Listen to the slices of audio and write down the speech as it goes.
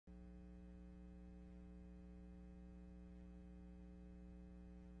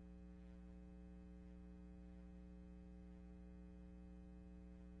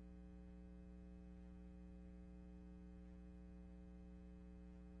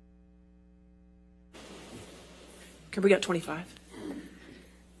Can we get 25?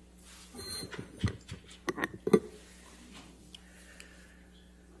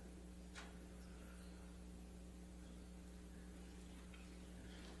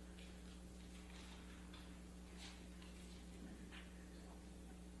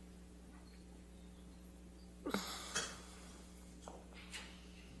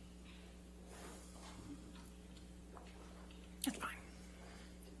 That's fine.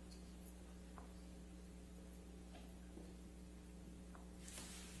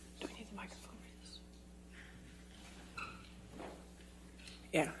 Do we need the microphone for this?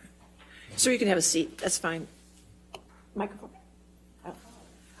 Yeah. So you can have a seat. That's fine. Microphone. Oh.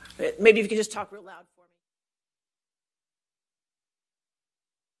 Maybe if you can just talk real loud for me.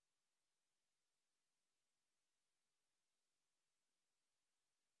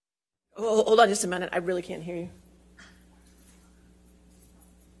 Oh, hold on just a minute. I really can't hear you.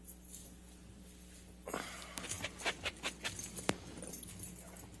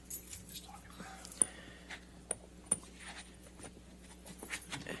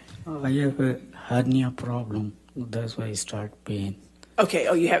 I have a hernia problem. That's why I start pain. Okay.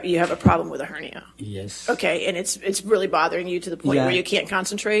 Oh, you have a problem with a hernia. Yes. Okay, and it's really bothering you to the point where you can't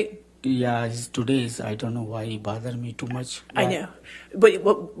concentrate. Yeah, today is, I don't know why it bothers me too much. I know, but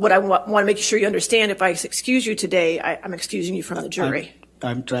what I want to make sure you understand, if I excuse you today, I'm excusing you from the jury.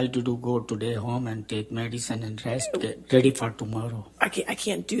 I'm trying to go today home and take medicine and rest, get ready for tomorrow. I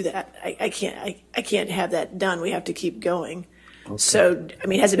can't do that. I can't have that done. We have to keep going. Okay. So, I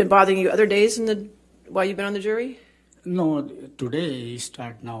mean, has it been bothering you other days while you've been on the jury? No, today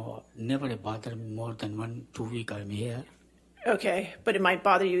start now. Never bother me more than 1-2 weeks I'm here. Okay, but it might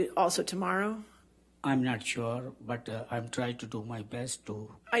bother you also tomorrow? I'm not sure, but I'm trying to do my best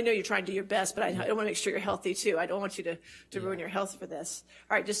to... I know you're trying to do your best, but I want to make sure you're healthy too. I don't want you to ruin your health for this.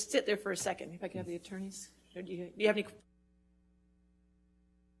 All right, just sit there for a second. If I can have the attorneys. Do you have any...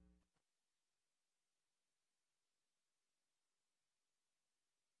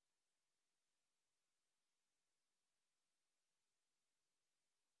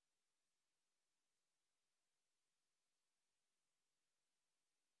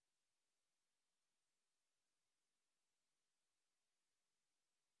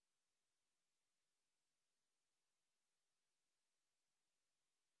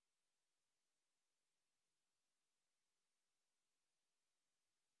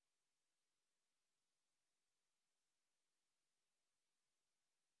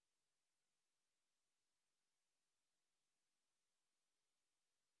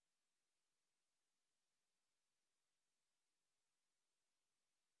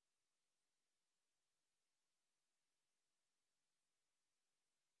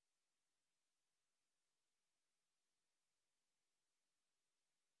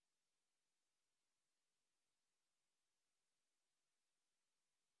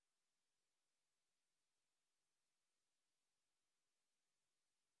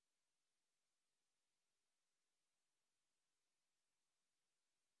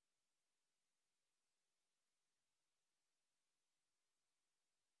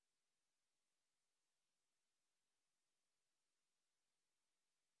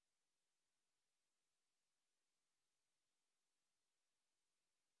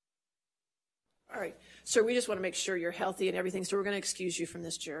 All right, so we just want to make sure you're healthy and everything, so we're going to excuse you from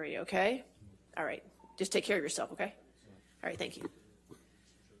this jury, okay? All right, just take care of yourself, okay? All right, thank you.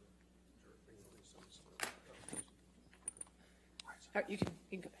 All right, you can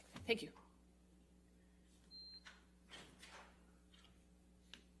go back. Thank you.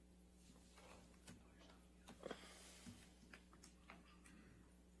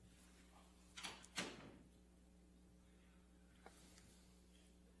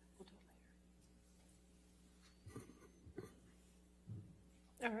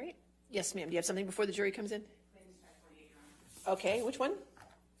 All right. Yes, ma'am. Do you have something before the jury comes in? Okay, which one?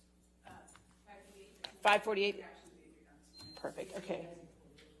 548. Perfect. Okay.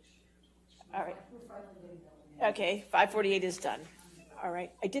 All right. Okay, 548 is done. All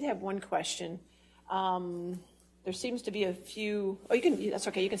right. I did have one question. There seems to be a few. Oh, you can. That's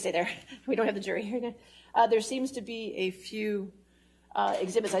okay. You can stay there. We don't have the jury here. There seems to be a few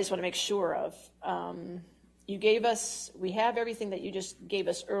exhibits I just want to make sure of. You gave us, we have everything that you just gave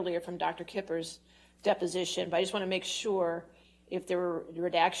us earlier from Dr. Kipper's deposition, but I just want to make sure if there were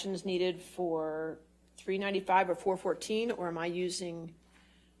redactions needed for 395 or 414, or am I using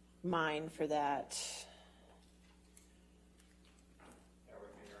mine for that?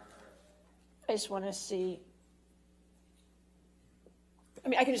 I just want to see. I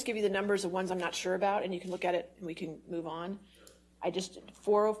mean, I can just give you the numbers of ones I'm not sure about, and you can look at it and we can move on. I just,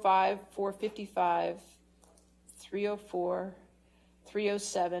 405, 455, 304,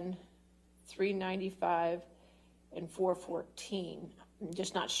 307, 395, and 414. I'm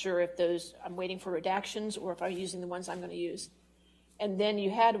just not sure if those, I'm waiting for redactions or if I'm using the ones I'm going to use. And then you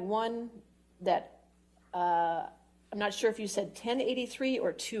had one that, I'm not sure if you said 1083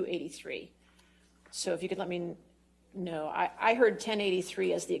 or 283. So if you could let me know. I heard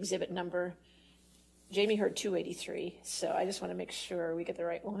 1083 as the exhibit number. Jamie heard 283. So I just want to make sure we get the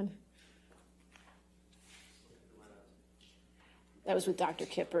right one. That was with Dr.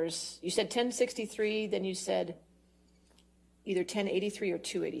 Kippers. You said 1063, then you said either 1083 or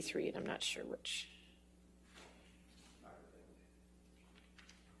 283, and I'm not sure which.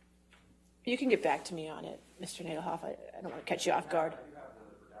 You can get back to me on it, Mr. Nadelhoff. I don't want to catch you off guard. You have the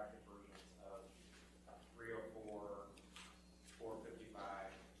redacted versions of 304, 455,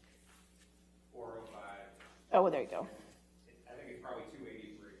 405. Oh, well, there you go. I think it's probably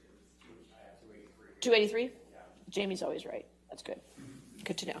 283. I have 283. 283? Yeah. Jamie's always right. That's good.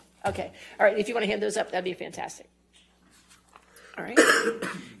 Good to know. Okay. All right. If you want to hand those up, that'd be fantastic. All right.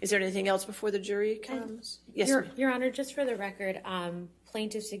 Is there anything else before the jury comes? Yes, Your Honor, just for the record,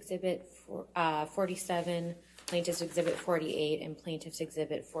 Plaintiff's Exhibit 47, Plaintiff's Exhibit 48, and Plaintiff's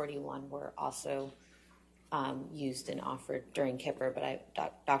Exhibit 41 were also used and offered during Kipper, but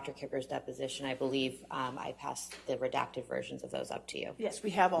Dr. Kipper's deposition, I believe I passed the redacted versions of those up to you. Yes, we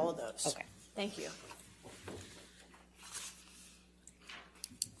have all of those. Okay. Thank you.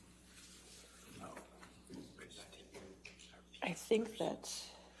 I think that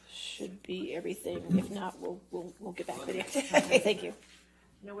should be everything. If not, we'll get back with you. Okay, thank you.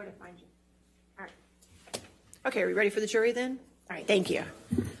 Know where to find you. All right. Okay, are we ready for the jury then? All right, thank you.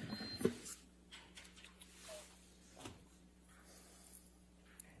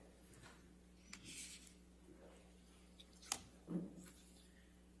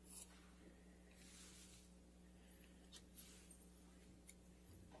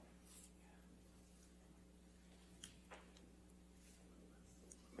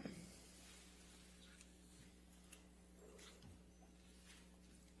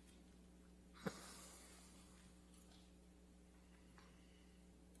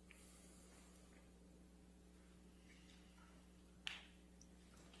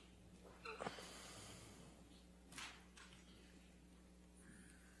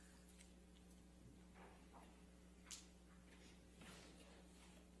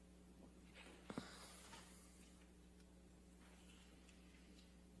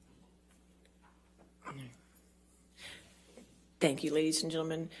 Thank you, ladies and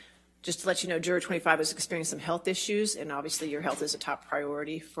gentlemen. Just to let you know, Juror 25 was experiencing some health issues, and obviously your health is a top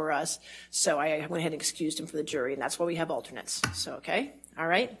priority for us. So I went ahead and excused him for the jury, and that's why we have alternates. So, okay? All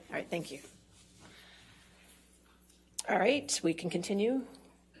right, thank you. All right, we can continue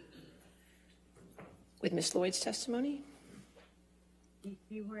with Ms. Lloyd's testimony. You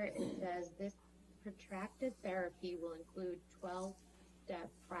see where it says this protracted therapy will include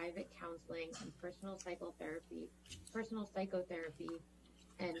 12-step private counseling and personal psychotherapy,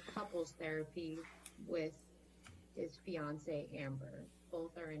 and couples therapy with his fiancee Amber.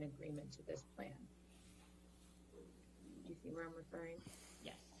 Both are in agreement to this plan. Do you see where I'm referring?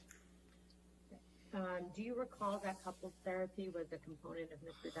 Yes. Do you recall that couples therapy was a component of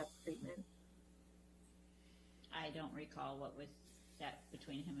Mr. Depp's treatment? I don't recall what was set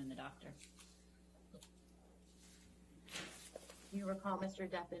between him and the doctor. Do you recall Mr.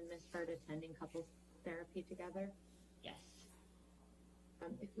 Depp and Ms. Hurd attending couples therapy together? Yes.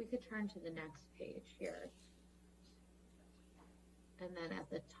 If we could turn to the next page here. And then at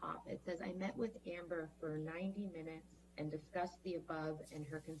the top, it says, I met with Amber for 90 minutes and discussed the above and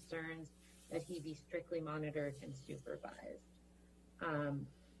her concerns that he be strictly monitored and supervised.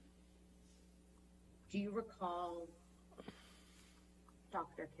 Do you recall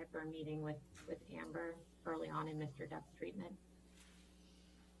Dr. Kipper meeting with Amber early on in Mr. Depp's treatment?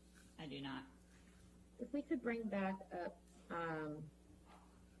 I do not. If we could bring back up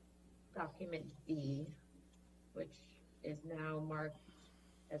document B, which is now marked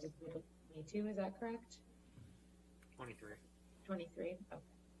as Exhibit 22, is that correct? 23. 23? Okay.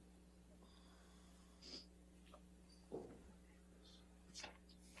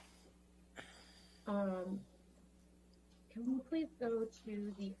 Can we please go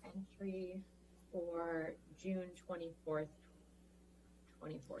to the entry for June 24th,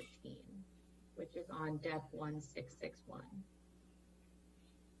 2014, which is on Depp 1661.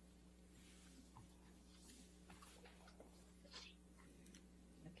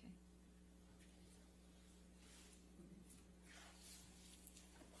 Okay.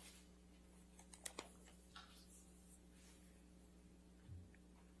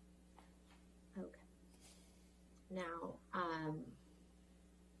 Okay. Now,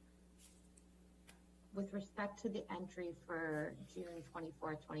 with respect to the entry for June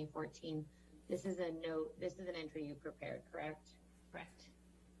 24th, 2014, this is an entry you prepared, correct? Correct.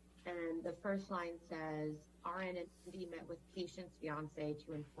 And the first line says, RN and MD met with patient's fiance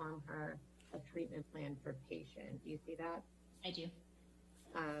to inform her of treatment plan for patient. Do you see that? I do.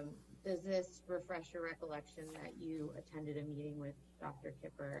 Does this refresh your recollection that you attended a meeting with Dr.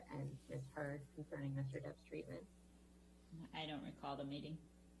 Kipper and Ms. Hurd concerning Mr. Depp's treatment? I don't recall the meeting.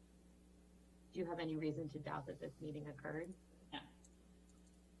 Do you have any reason to doubt that this meeting occurred? No.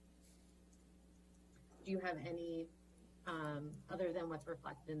 Do you have any, other than what's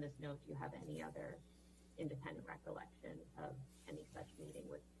reflected in this note, do you have any other independent recollection of any such meeting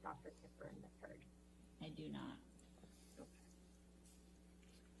with Dr. Kipper and Ms. Hurd? I do not.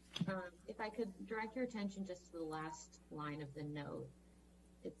 If I could direct your attention just to the last line of the note,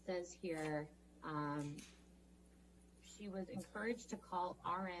 it says here, she was encouraged to call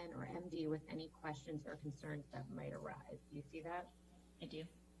RN or MD with any questions or concerns that might arise. Do you see that? I do.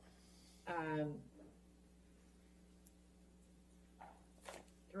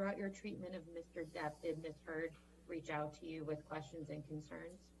 Throughout your treatment of Mr. Depp, did Ms. Hurd reach out to you with questions and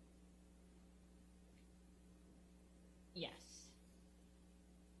concerns? Yes.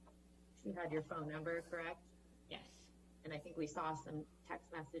 She had your phone number, correct? Yes. And I think we saw some text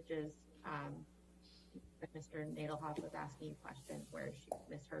messages that Mr. Nadelhoff was asking you questions where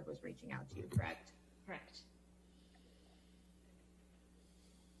Ms. Hurd was reaching out to you, correct? Correct.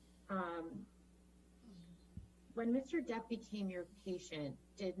 When Mr. Depp became your patient,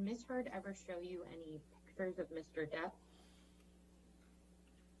 did Ms. Hurd ever show you any pictures of Mr. Depp?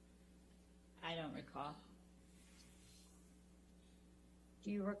 I don't recall. Do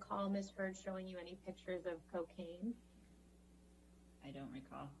you recall Ms. Hurd showing you any pictures of cocaine? I don't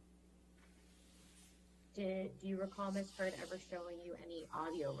recall. Do you recall Ms. Hurd ever showing you any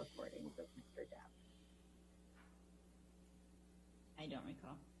audio recordings of Mr. Depp? I don't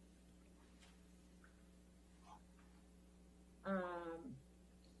recall.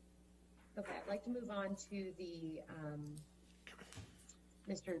 Okay, I'd like to move on to the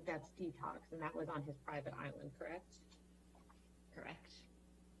Mr. Depp's detox, and that was on his private island, correct? Correct.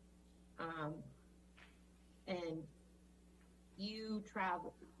 And you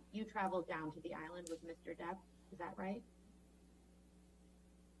traveled down to the island with Mr. Depp, is that right?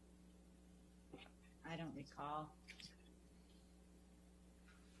 I don't recall.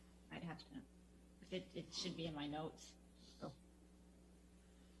 I'd have to. It should be in my notes.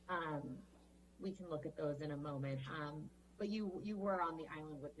 We can look at those in a moment. But you were on the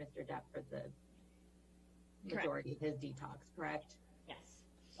island with Mr. Depp for the majority of his detox, correct? Yes.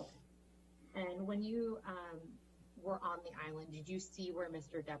 Okay. And when you were on the island, did you see where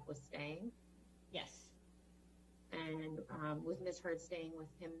Mr. Depp was staying? Yes. And was Ms. Hurd staying with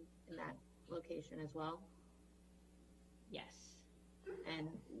him in that location as well? Yes. And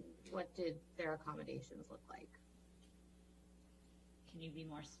what did their accommodations look like? Can you be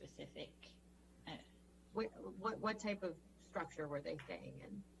more specific? What type of structure were they staying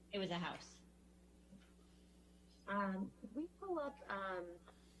in? It was a house. Could we pull up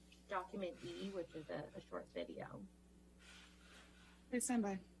document E, which is a short video? Please stand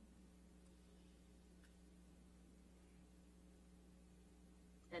by.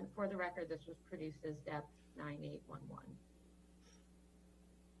 And for the record, this was produced as Depp 9811.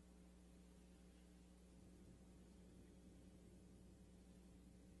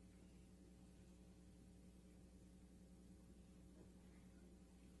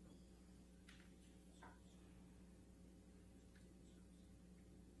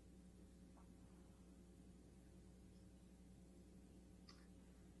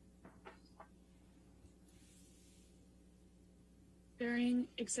 Bearing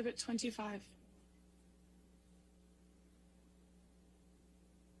Exhibit 25.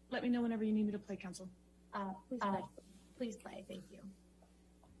 Let me know whenever you need me to play, Counsel. Please play, thank you.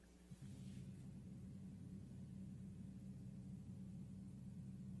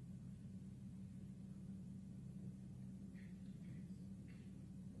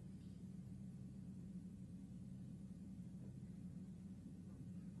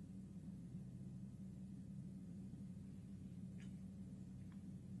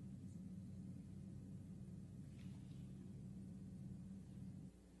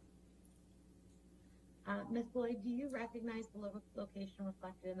 Ms. Lloyd, do you recognize the location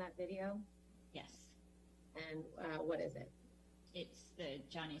reflected in that video? Yes. And what is it? It's the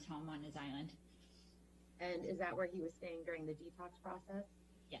Johnny's home on his island. And is that where he was staying during the detox process?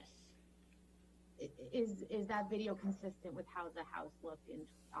 Yes. Is that video consistent with how the house looked in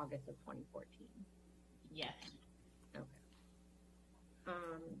August of 2014? Yes. Okay.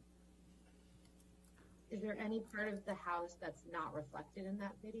 Is there any part of the house that's not reflected in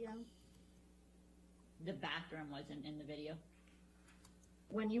that video? The bathroom wasn't in the video.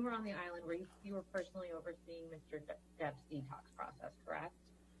 When you were on the island, you were personally overseeing Mr. Depp's detox process, correct?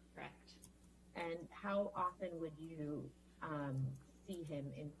 Correct. And how often would you see him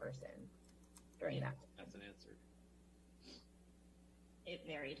in person during that? That's an answer. It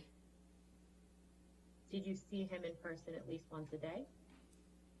varied. Did you see him in person at least once a day?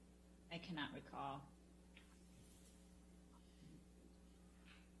 I cannot recall.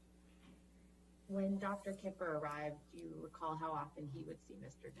 When Dr. Kipper arrived, do you recall how often he would see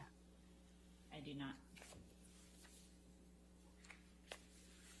Mr. Depp? I do not.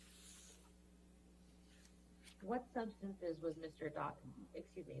 What substances was Mr.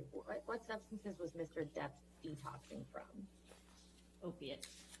 What substances was Mr. Depp detoxing from? Opiates.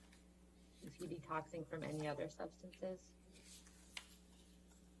 Is he detoxing from any other substances?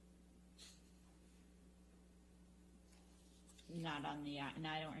 Not on the, no,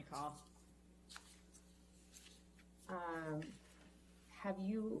 I don't recall. Have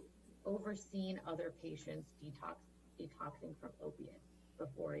you overseen other patients detoxing from opiates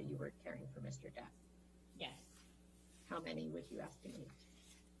before you were caring for Mr. Depp? Yes. How many would you estimate?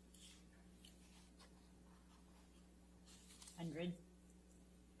 Hundreds.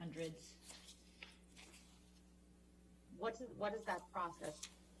 What is that process?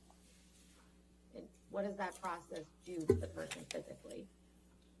 And what does that process do to the person physically?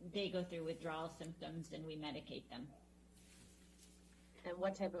 They go through withdrawal symptoms and we medicate them. And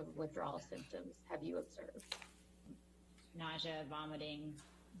what type of withdrawal symptoms have you observed? Nausea, vomiting,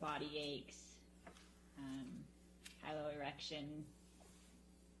 body aches, hypoerection,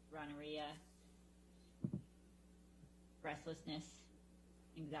 rhinorrhea, restlessness,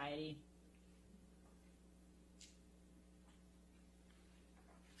 anxiety.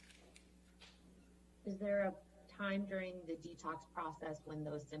 Is there a time during the detox process when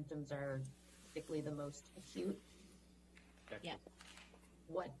those symptoms are particularly the most acute? Yeah.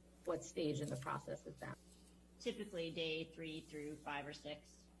 What stage in the process is that? Typically day 3 through 5 or 6.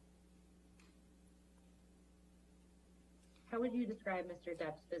 How would you describe Mr.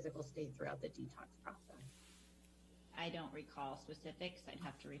 Depp's physical state throughout the detox process? I don't recall specifics. I'd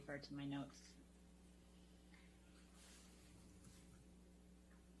have to refer to my notes.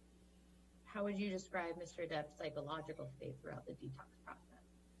 How would you describe Mr. Depp's psychological state throughout the detox process?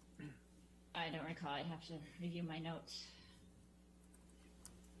 I don't recall. I'd have to review my notes.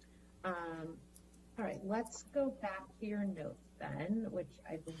 All right, let's go back to your notes then, which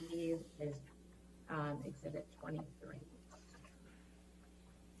I believe is Exhibit 23.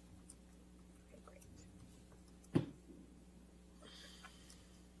 Okay, great.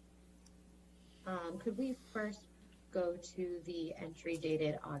 Could we first go to the entry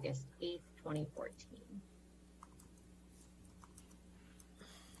dated August 8th, 2014?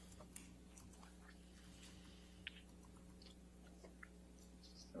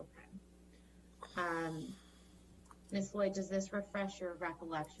 Ms. Lloyd, does this refresh your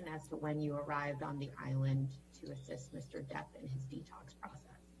recollection as to when you arrived on the island to assist Mr. Depp in his detox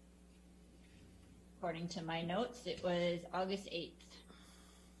process? According to my notes, it was August 8th.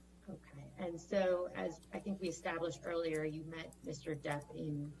 Okay, and so as I think we established earlier, you met Mr. Depp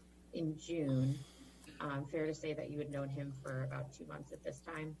in June. Fair to say that you had known him for about 2 months at this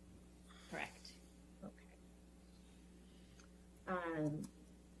time? Correct. Okay.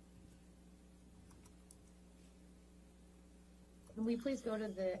 Can we please go to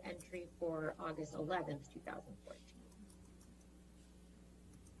the entry for August 11th, 2014?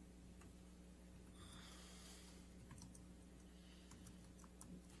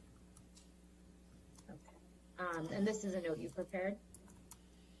 Okay. And this is a note you prepared?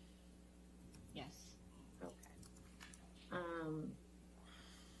 Yes. Okay.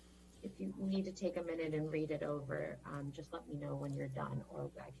 If you need to take a minute and read it over, just let me know when you're done, or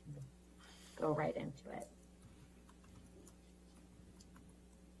I can go right into it.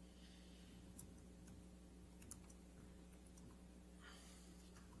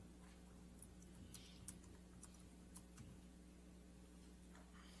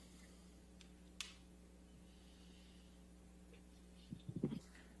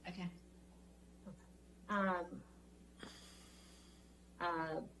 Okay.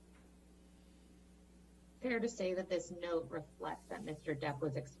 Fair to say that this note reflects that Mr. Depp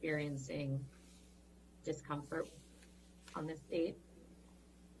was experiencing discomfort on this date?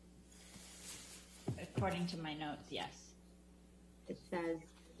 According to my notes, yes. It says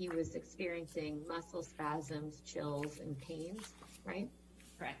he was experiencing muscle spasms, chills, and pains, right?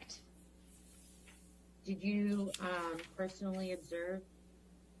 Correct. Did you personally observe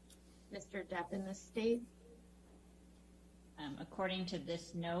Mr. Depp in this state? According to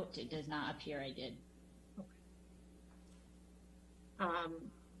this note, it does not appear I did.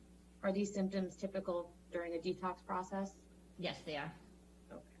 Are these symptoms typical during a detox process? Yes, they are.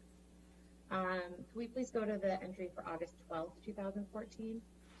 Okay. Can we please go to the entry for August 12th, 2014?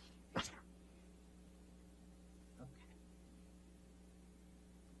 Okay.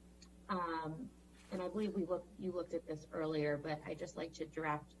 And I believe you looked at this earlier, but I'd just like to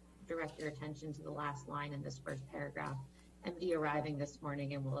direct your attention to the last line in this first paragraph. MD arriving this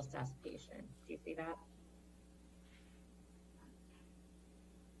morning and will assess patient. Do you see that?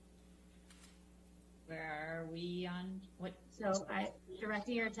 Where are we on? What? So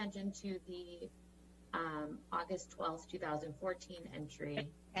directing your attention to the August 12th, 2014 entry.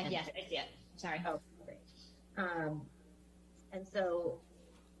 Yes, I see it. Sorry. Oh, great. And so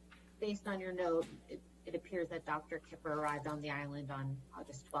based on your note, it appears that Dr. Kipper arrived on the island on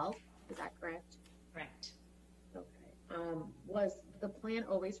August 12th. Is that correct? Correct. Okay. Was the plan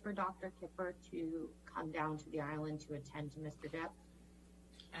always for Dr. Kipper to come down to the island to attend to Mr. Depp?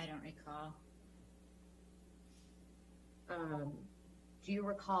 I don't recall. Do you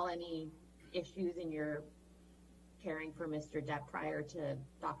recall any issues in your caring for Mr. Depp prior to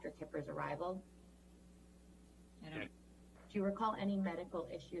Dr. Kipper's arrival? I don't. Do you recall any medical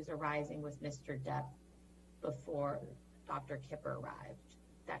issues arising with Mr. Depp before Dr. Kipper arrived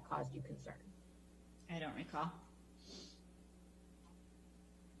that caused you concern? I don't recall.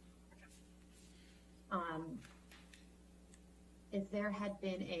 If there had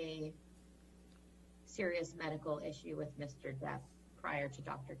been a serious medical issue with Mr. Depp prior to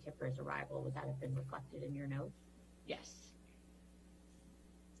Dr. Kipper's arrival, would that have been reflected in your note? Yes.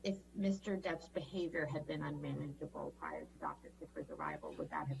 If Mr. Depp's behavior had been unmanageable prior to Dr. Kipper's arrival,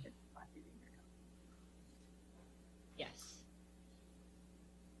 would that have been reflected in your note? Yes.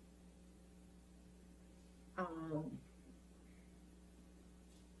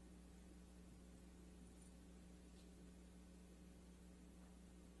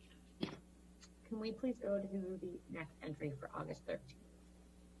 Can we please go to the next entry for August 13th?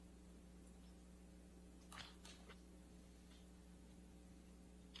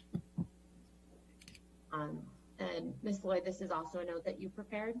 And Ms. Lloyd, this is also a note that you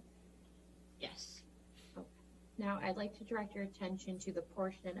prepared? Yes. Okay. Now, I'd like to direct your attention to the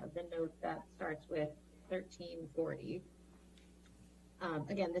portion of the note that starts with 1340.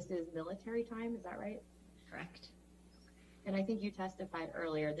 Again, this is military time, is that right? Correct. And I think you testified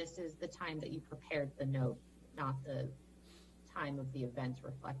earlier, this is the time that you prepared the note, not the time of the events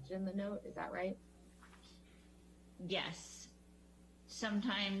reflected in the note, is that right? Yes.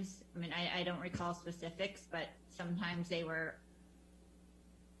 Sometimes, I mean, I don't recall specifics, but sometimes they were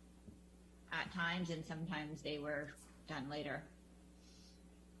at times and sometimes they were done later.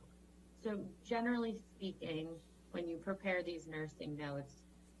 So generally speaking, when you prepare these nursing notes,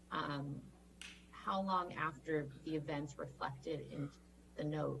 how long after the events reflected in the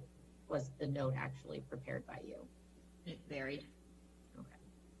note was the note actually prepared by you? It varied.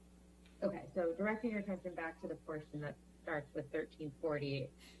 Okay, so directing your attention back to the portion that starts with 1340,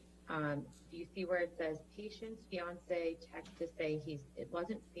 do you see where it says patient's fiance text to say it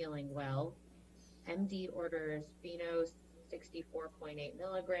wasn't feeling well, MD orders Phenos 64.8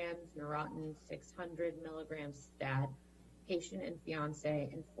 milligrams, Neurontin 600 milligrams stat. Patient and fiance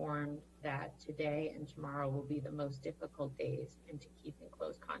informed that today and tomorrow will be the most difficult days and to keep in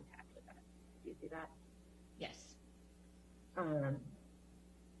close contact with us. Do you see that? Yes.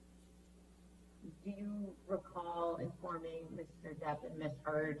 Do you recall informing Mr. Depp and Ms.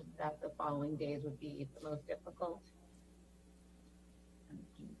 Heard that the following days would be the most difficult?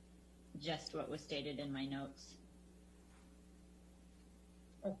 Just what was stated in my notes.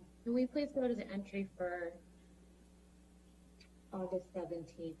 Okay. Can we please go to the entry for August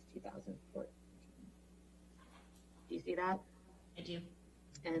 17th, 2014? Do you see that? I do.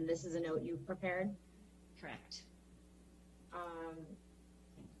 And this is a note you prepared? Correct.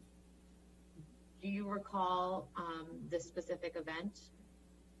 Do you recall this specific event?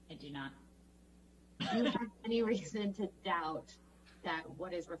 I do not. Do you have any reason to doubt that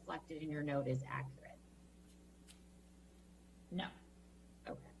what is reflected in your note is accurate? No.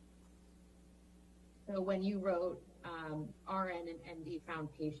 Okay. So when you wrote RN and MD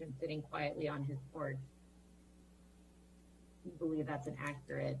found patient sitting quietly on his porch, you believe that's an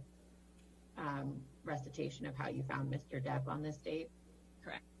accurate recitation of how you found Mr. Depp on this date?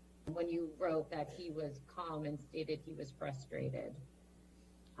 Correct. When you wrote that he was calm and stated he was frustrated,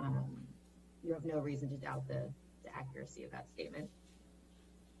 you have no reason to doubt the accuracy of that statement?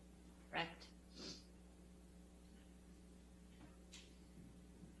 Correct.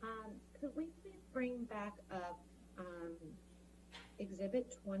 bring back up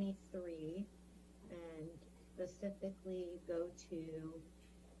Exhibit 23 and specifically go to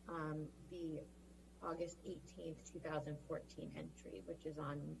the August 18th, 2014 entry, which is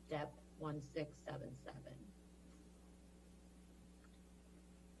on Depp 1677.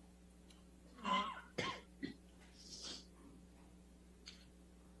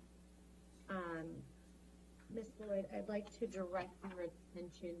 Ms. Lloyd, I'd like to direct your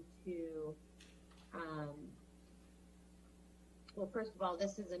attention to, well, first of all,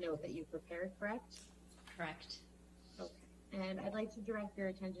 this is a note that you prepared, correct? Correct. Okay. And I'd like to direct your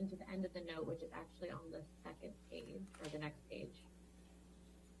attention to the end of the note, which is actually on the second page, or the next page.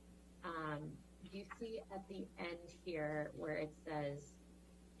 You see at the end here where it says,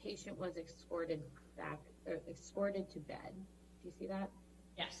 patient was escorted to bed. Do you see that?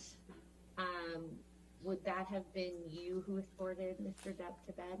 Yes. Would that have been you who escorted Mr. Depp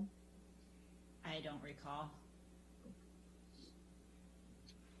to bed? I don't recall.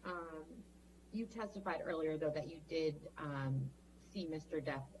 You testified earlier, though, that you did see Mr.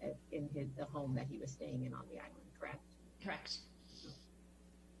 Depp in the home that he was staying in on the island, correct? Correct.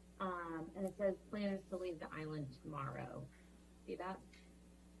 And it says plans to leave the island tomorrow. See that?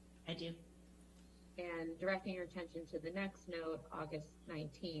 I do. And directing your attention to the next note, August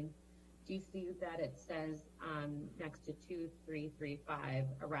 19th, do you see that it says next to 2335,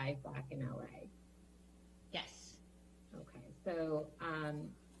 arrive back in LA? Yes. Okay, so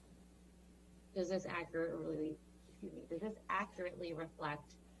does this accurately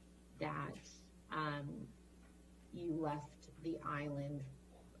reflect that you left the island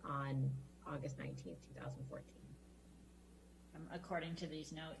on August 19th, 2014? According to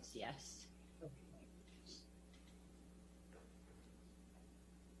these notes, yes. Okay.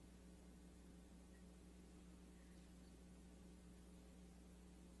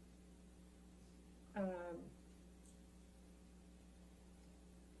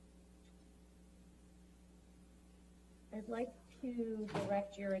 I'd like to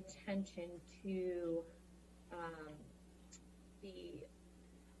direct your attention to the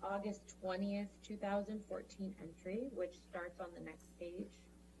August 20th, 2014 entry, which starts on the next page.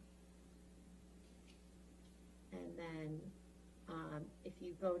 And then if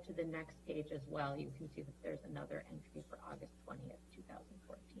you go to the next page as well, you can see that there's another entry for August 20th,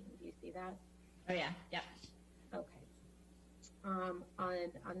 2014. Do you see that? Oh, yeah. Yep. Okay.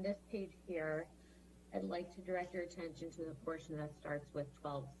 On this page here, I'd like to direct your attention to the portion that starts with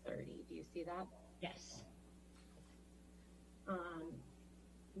 12:30. Do you see that? Yes.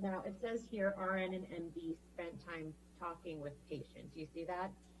 Now, it says here RN and MD spent time talking with patient. Do you see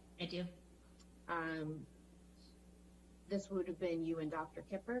that? I do. This would have been you and Dr.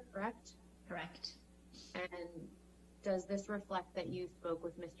 Kipper, correct? Correct. And does this reflect that you spoke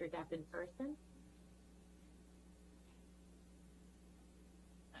with Mr. Depp in person?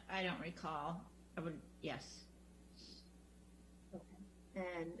 I don't recall. I would, yes. Okay.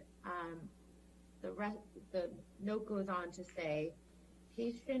 And the note goes on to say,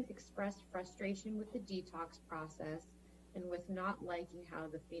 patient expressed frustration with the detox process and with not liking how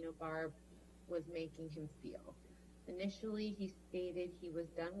the phenobarb was making him feel. Initially, he stated he was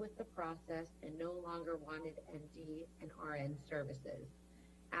done with the process and no longer wanted MD and RN services.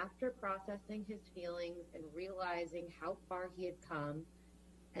 After processing his feelings and realizing how far he had come,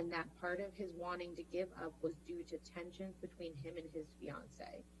 and that part of his wanting to give up was due to tensions between him and his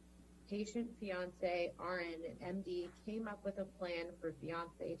fiancée. Patient, fiancé, RN, and MD came up with a plan for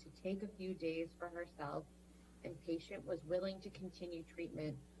fiancé to take a few days for herself, and patient was willing to continue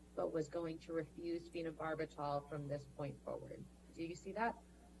treatment, but was going to refuse phenobarbital from this point forward. Do you see that?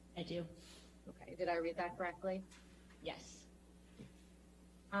 I do. Okay, did I read that correctly? Yes.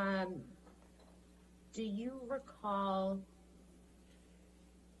 Do you recall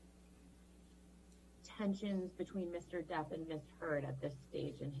tensions between Mr. Depp and Ms. Heard at this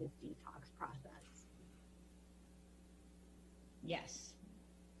stage in his detox process? Yes.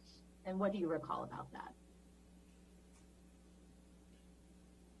 And what do you recall about that?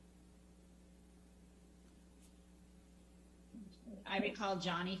 I recall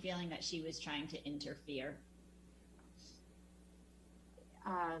Johnny feeling that she was trying to interfere.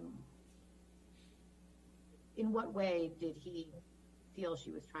 In what way did he feel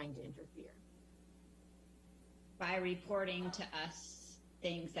she was trying to interfere? By reporting to us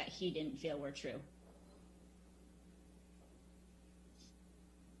things that he didn't feel were true.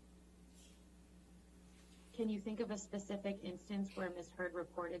 Can you think of a specific instance where Ms. Heard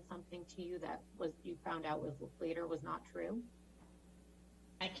reported something to you that you found out was later was not true?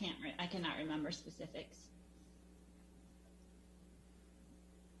 I cannot remember specifics.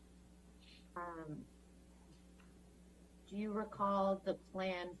 Do you recall the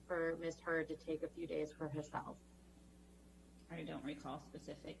plan for Ms. Hurd to take a few days for herself? I don't recall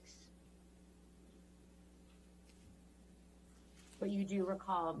specifics. But you do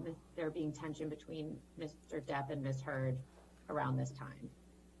recall there being tension between Mr. Depp and Ms. Hurd around this time?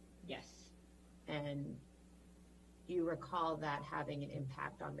 Yes. And do you recall that having an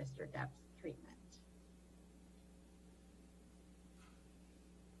impact on Mr. Depp's treatment?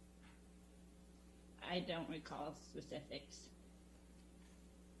 I don't recall specifics.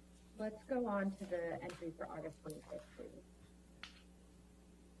 Let's go on to the entry for August 25th, please.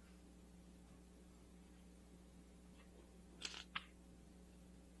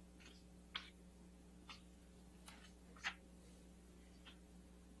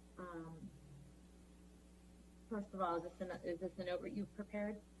 First of all, is this a note that you've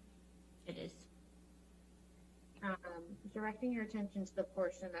prepared? It is. Directing your attention to the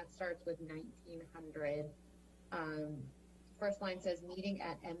portion that starts with 1900. First line says, meeting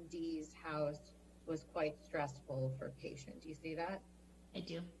at MD's house was quite stressful for patient. Do you see that? I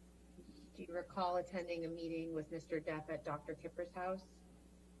do. Do you recall attending a meeting with Mr. Depp at Dr. Kipper's house?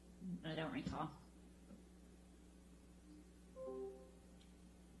 I don't recall.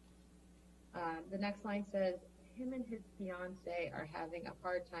 The next line says, him and his fiance are having a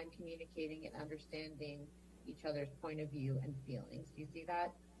hard time communicating and understanding each other's point of view and feelings. Do you see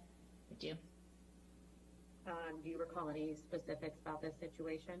that? I do. Do you recall any specifics about this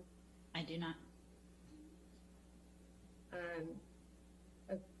situation? I do not.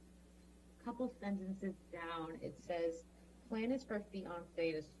 A couple sentences down, it says, plan is for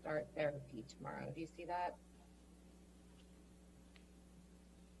fiance to start therapy tomorrow. Do you see that?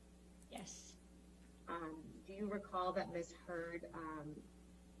 Yes. Do you recall that Ms. Hurd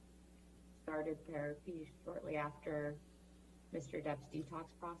started therapy shortly after Mr. Depp's detox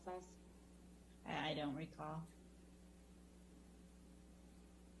process? I don't recall.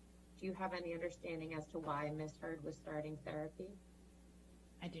 Do you have any understanding as to why Ms. Hurd was starting therapy?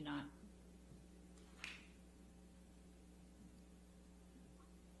 I do not.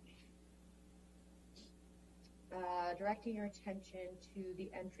 Directing your attention to the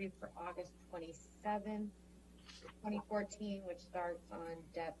entry for August 27th, 2014, which starts on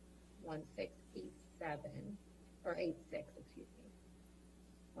Depp 1687, or 86, excuse me.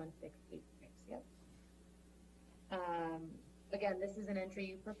 1686, yep. Again, this is an entry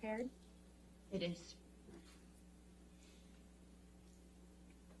you prepared? It is.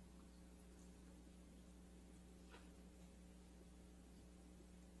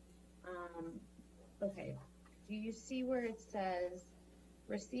 Okay. Do you see where it says,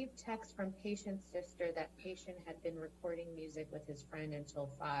 received text from patient's sister that patient had been recording music with his friend until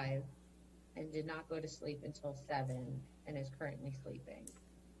 5 and did not go to sleep until 7 and is currently sleeping?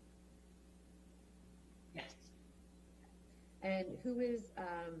 Yes. And who is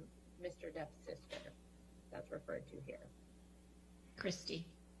Mr. Depp's sister that's referred to here? Christy.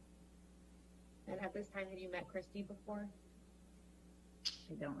 And at this time, had you met Christy before?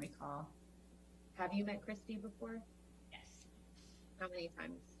 I don't recall. Have you met Christy before? Yes. How many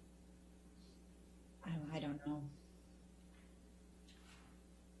times? I don't know.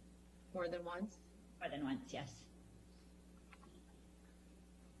 More than once? More than once, yes.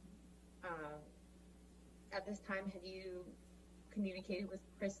 At this time, had you communicated with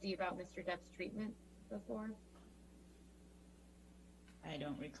Christy about Mr. Depp's treatment before? I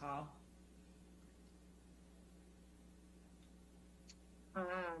don't recall.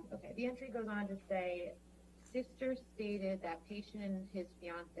 Okay, the entry goes on to say, sister stated that patient and his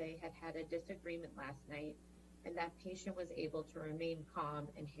fiance had a disagreement last night and that patient was able to remain calm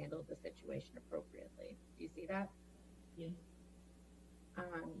and handle the situation appropriately. Do you see that? Yeah.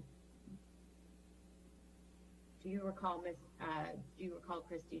 Do you recall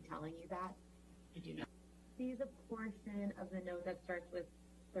Christy telling you that? I do not. See the portion of the note that starts with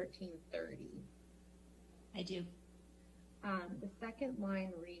 1330. I do. The second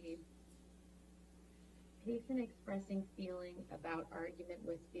line reads, patient expressing feeling about argument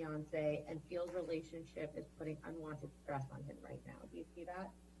with fiance and feels relationship is putting unwanted stress on him right now. Do you see that?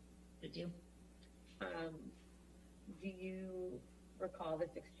 I do. Do you recall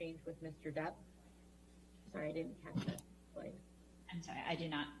this exchange with Mr. Depp? Sorry, I didn't catch that. Lloyd. I'm sorry, I do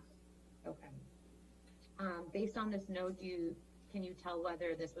not. Okay. Based on this note, can you tell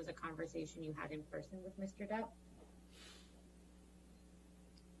whether this was a conversation you had in person with Mr. Depp?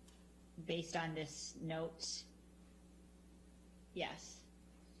 Based on this note, yes.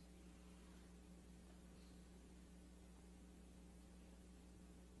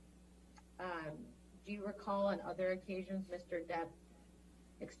 Do you recall on other occasions Mr. Depp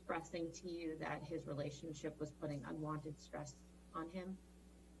expressing to you that his relationship was putting unwanted stress on him?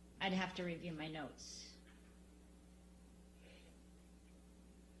 I'd have to review my notes.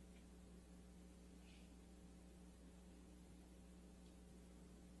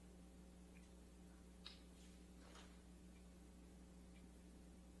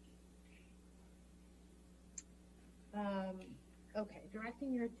 Okay,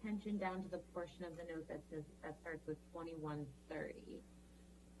 directing your attention down to the portion of the note that says, that starts with 2130.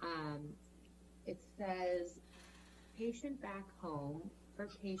 It says, patient back home. For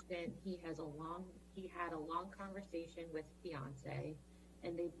patient, he had a long conversation with fiance,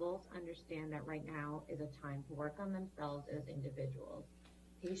 and they both understand that right now is a time to work on themselves as individuals.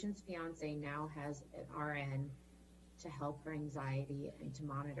 Patient's fiance now has an RN to help her anxiety and to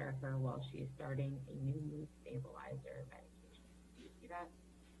monitor her while she is starting a new mood stabilizer medication. Do you see that?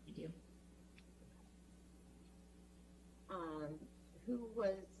 I do. Who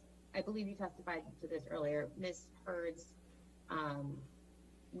was, I believe you testified to this earlier, Miss Heard's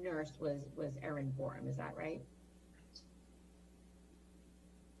nurse was Erin Borum, is that right?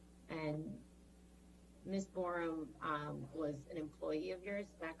 And Miss Borum was an employee of yours,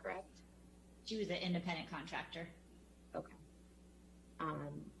 is that correct? She was an independent contractor. Okay.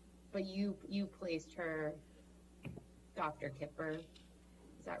 But you placed her, Dr. Kipper,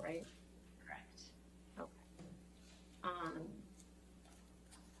 is that right? Correct. Okay.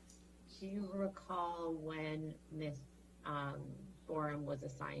 Do you recall when Miss Borum was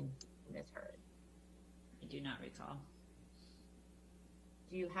assigned Miss Heard? I do not recall.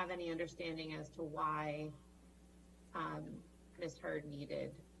 Do you have any understanding as to why Miss Heard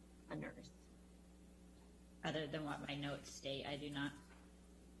needed a nurse? Other than what my notes state, I do not.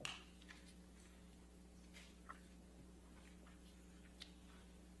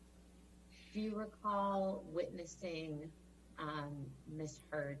 Do you recall witnessing Miss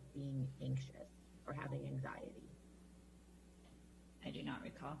Heard being anxious or having anxiety? I do not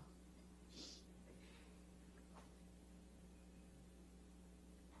recall.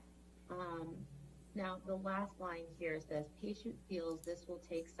 Now, the last line here says, patient feels this will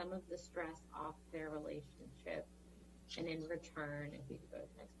take some of the stress off their relationship, and in return, if we could go to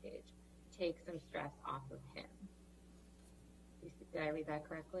the next page, take some stress off of him. Did I read that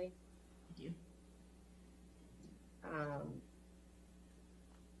correctly? I do.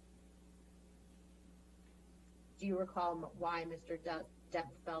 Do you recall why Mr.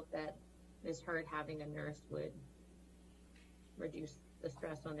 Depp felt that Ms. Heard having a nurse would reduce the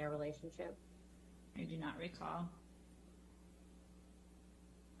stress on their relationship? I do not recall.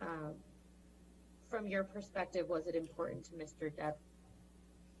 From your perspective, was it important to Mr. Depp's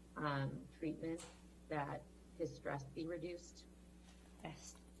treatment that his stress be reduced?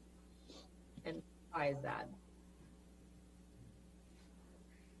 Yes. And why is that?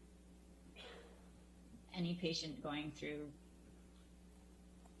 Any patient going through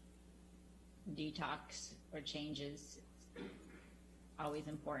detox or changes, it's always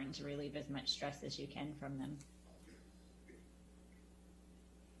important to relieve as much stress as you can from them.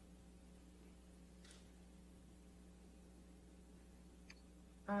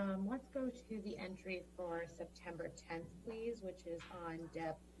 Let's go to the entry for September 10th, please, which is on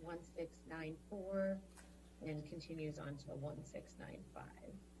Depp 1694 and continues on to 1695.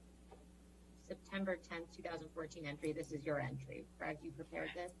 September 10th, 2014 entry. This is your entry, correct? You prepared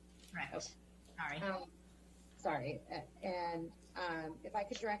this? Correct. Okay. Sorry. Sorry. And if I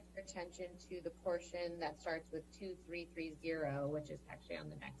could direct your attention to the portion that starts with 2330, which is actually on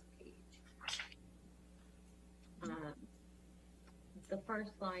the next page. The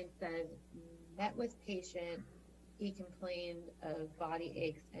first line says, met with patient, he complained of body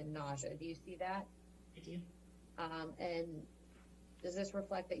aches and nausea. Do you see that? I do. And does this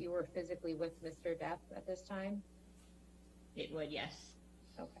reflect that you were physically with Mr. Depp at this time? It would, yes.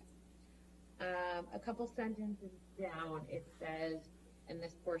 Okay. A couple sentences down, it says, and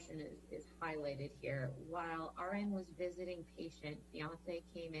this portion is highlighted here, while RN was visiting patient, fiance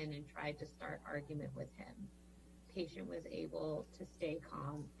came in and tried to start argument with him. Patient was able to stay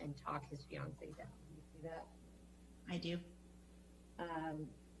calm and talk his fiance down. Do you see that? I do.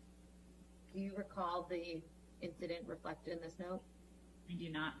 Do you recall the incident reflected in this note? I do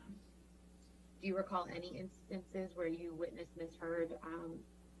not. Do you recall any instances where you witnessed Ms. Heard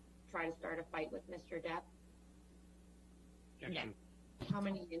try to start a fight with Mr. Depp? No. How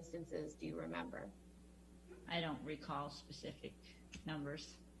many instances do you remember? I don't recall specific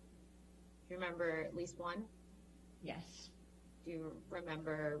numbers. Do you remember at least one? Yes. Do you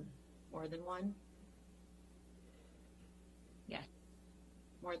remember more than one? Yes.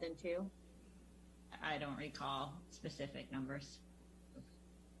 More than two? I don't recall specific numbers.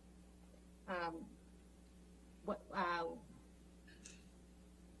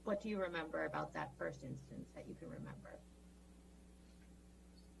 What do you remember about that first instance that you can remember?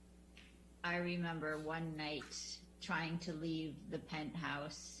 I remember one night trying to leave the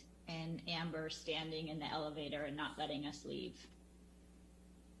penthouse and Amber standing in the elevator and not letting us leave.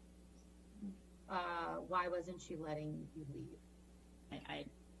 Why wasn't she letting you leave?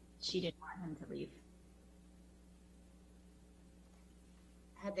 She didn't want him to leave.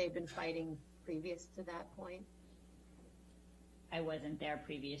 Had they been fighting previous to that point? I wasn't there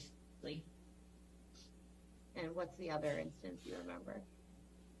previously. And what's the other instance you remember?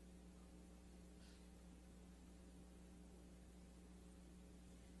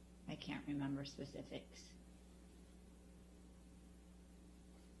 I can't remember specifics.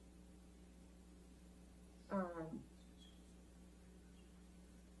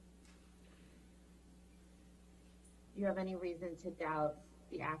 Do you have any reason to doubt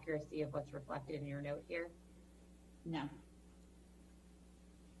the accuracy of what's reflected in your note here? No.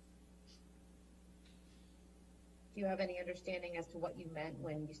 Do you have any understanding as to what you meant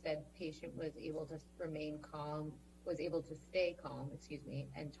when you said patient was able to remain calm, was able to stay calm,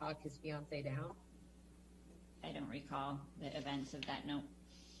 and talk his fiance down? I don't recall the events of that note.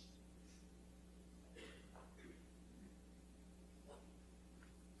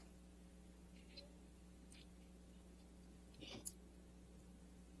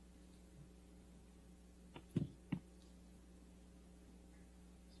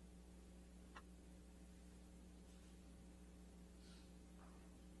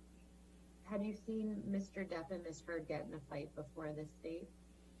 Had you seen Mr. Depp and Ms. Heard get in a fight before this date?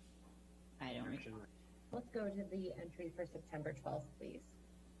 I don't recall. Let's go to the entry for September 12th, please.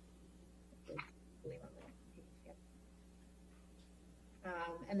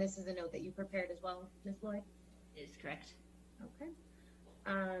 And this is a note that you prepared as well, Ms. Lloyd? Is correct. Okay.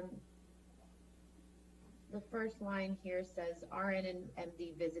 The first line here says RN and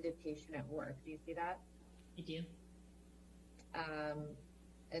MD visited patient at work. Do you see that? I do.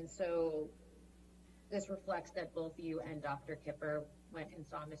 And so this reflects that both you and Dr. Kipper went and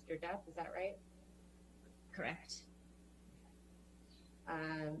saw Mr. Depp. Is that right? Correct.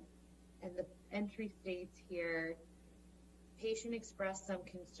 And the entry states here, patient expressed some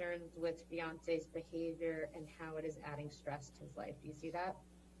concerns with fiance's behavior and how it is adding stress to his life. Do you see that?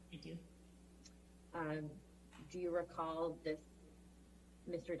 I do. Do you recall this,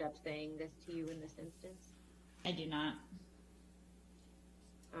 Mr. Depp saying this to you in this instance? I do not.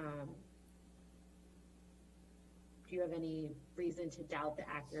 Do you have any reason to doubt the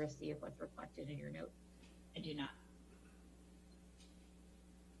accuracy of what's reflected in your note? I do not.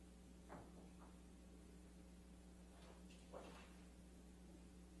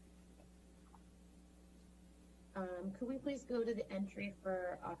 Could we please go to the entry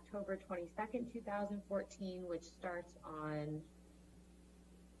for October 22nd, 2014, which starts on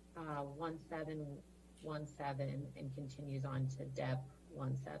 1717 and continues on to Depp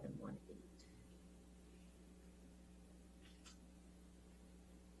 1718.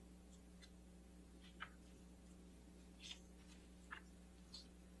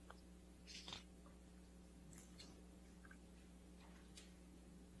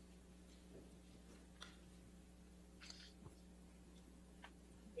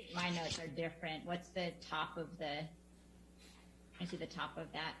 My notes are different. What's the top of the, I see the top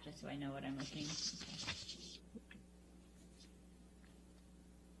of that just so I know what I'm looking.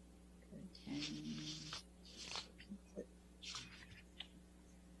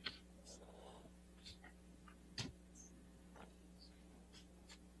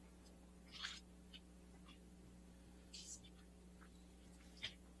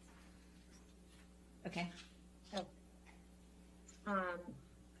 10. Okay. Oh.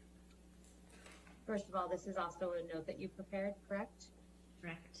 First of all, this is also a note that you prepared, correct?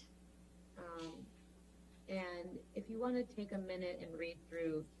 Correct. And if you want to take a minute and read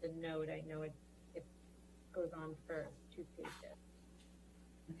through the note, I know it goes on for 2 pages.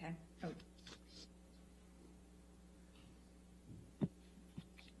 Okay. Oh.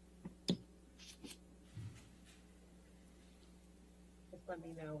 Just let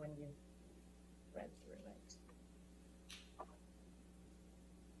me know when you've read through it.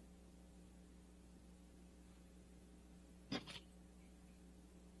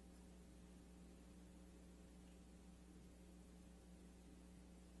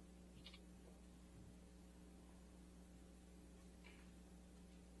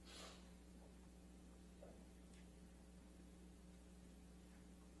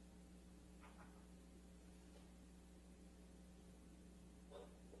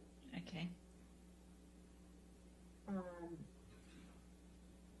 Okay.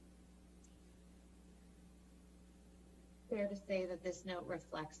 fair to say that this note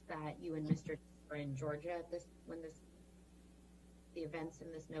reflects that you and Mr. were in Georgia at the events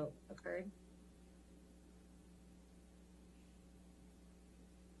in this note occurred?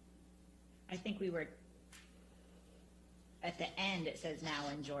 I think we were, at the end, it says now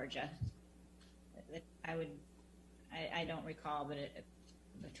in Georgia. I don't recall, but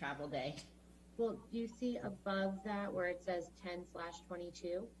the travel day. Well, do you see above that where it says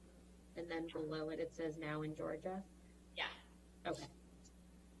 10/22? And then below it, it says now in Georgia? Yeah. Okay.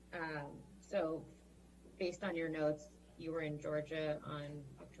 So based on your notes, you were in Georgia on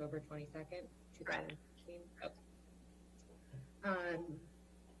October 22nd, 2016? Okay.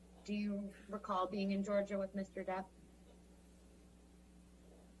 Do you recall being in Georgia with Mr. Depp?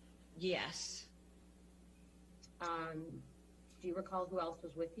 Yes. Do you recall who else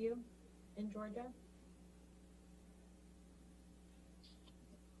was with you in Georgia?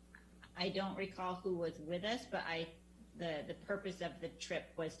 I don't recall who was with us, but the purpose of the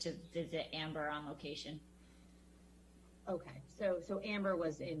trip was to visit Amber on location. Okay, so Amber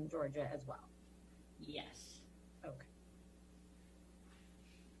was in Georgia as well. Yes. Okay.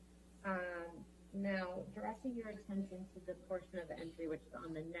 Now, directing your attention to the portion of the entry which is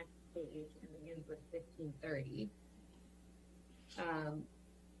on the next page and begins with 1530.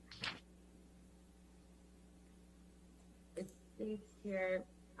 It states here,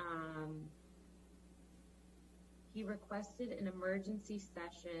 he requested an emergency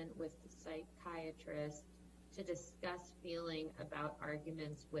session with the psychiatrist to discuss feeling about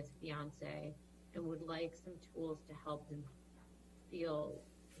arguments with fiance and would like some tools to help him feel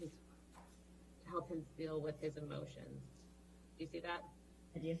with his emotions. Do you see that?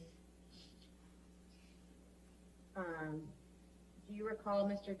 I do. Do you recall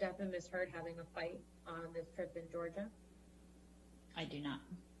Mr. Depp and Ms. Heard having a fight on this trip in Georgia? I do not.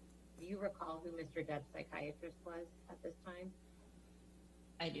 Do you recall who Mr. Depp's psychiatrist was at this time?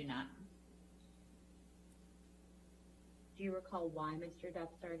 I do not. Do you recall why Mr.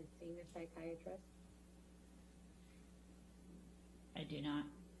 Depp started seeing a psychiatrist? I do not.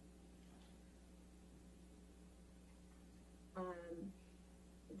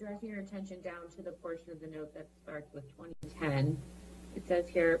 Directing your attention down to the portion of the note that starts with 2010, it says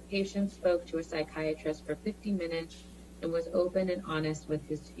here, patient spoke to a psychiatrist for 50 minutes and was open and honest with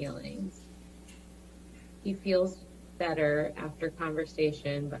his feelings. He feels better after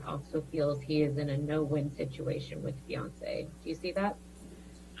conversation, but also feels he is in a no-win situation with fiance. Do you see that?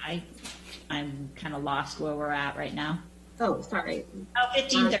 I'm kind of lost where we're at right now. Oh, sorry. Oh,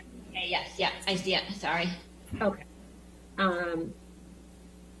 15:30. Okay, yes, yeah, I see it. Sorry. Okay.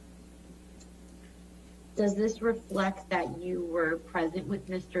 Does this reflect that you were present with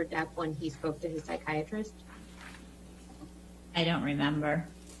Mr. Depp when he spoke to his psychiatrist? I don't remember.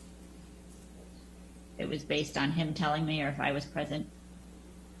 It was based on him telling me or if I was present.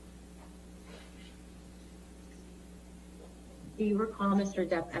 Do you recall Mr.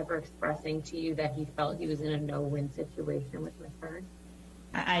 Depp ever expressing to you that he felt he was in a no-win situation with Ms. Heard?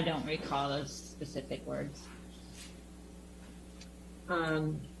 I don't recall those specific words.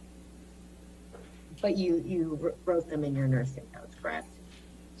 But you wrote them in your nursing notes, correct?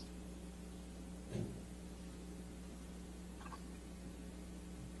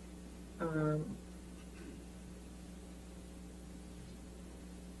 Do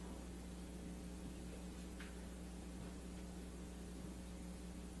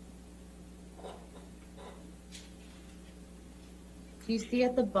you see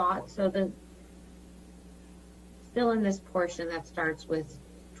at the bottom, still in this portion that starts with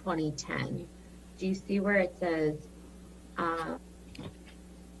 2010, do you see where it says,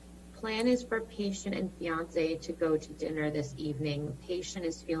 plan is for patient and fiance to go to dinner this evening. Patient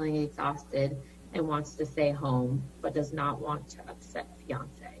is feeling exhausted and wants to stay home, but does not want to upset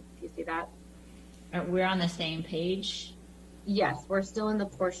fiance. Do you see that? We're on the same page. Yes, we're still in the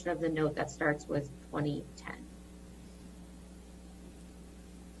portion of the note that starts with 2010.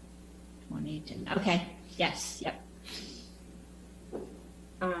 2010. Okay. Yes. Yep.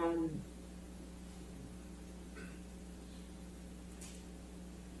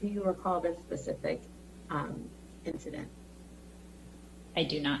 Do you recall this specific incident? I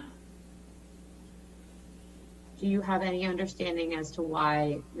do not. Do you have any understanding as to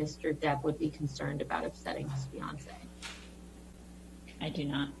why Mr. Depp would be concerned about upsetting his fiance? I do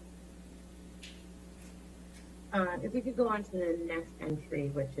not. If we could go on to the next entry,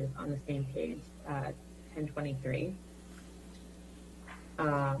 which is on the same page, 1023.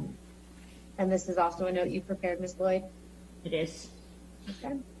 And this is also a note you prepared, Ms. Lloyd? It is.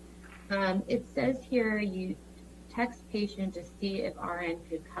 Okay. It says here you text patient to see if RN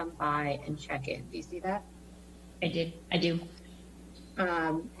could come by and check in. Do you see that? I do.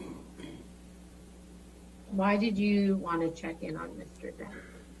 Why did you want to check in on Mr.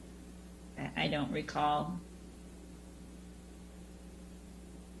 Depp? I don't recall.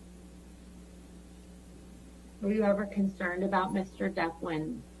 Were you ever concerned about Mr. Depp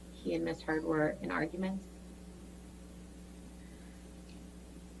when he and Miss Heard were in arguments?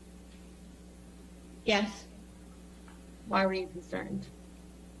 Yes. Why were you concerned?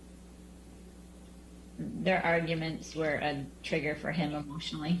 Their arguments were a trigger for him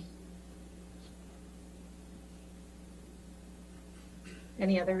emotionally.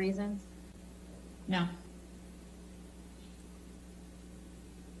 Any other reasons? No.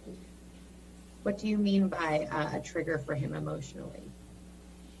 What do you mean by a trigger for him emotionally?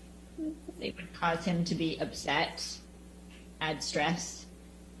 They would cause him to be upset, add stress.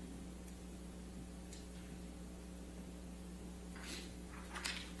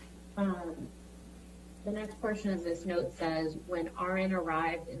 The next portion of this note says, when RN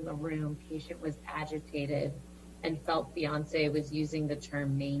arrived in the room, patient was agitated and felt fiance was using the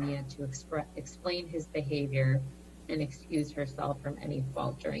term mania to explain his behavior and excuse herself from any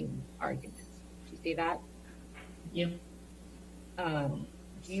fault during arguments. Do you see that? You? Do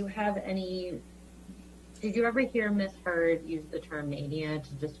you have any, did you ever hear Miss Heard use the term mania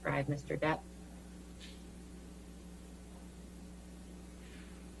to describe Mr. Depp?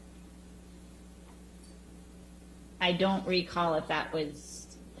 I don't recall if that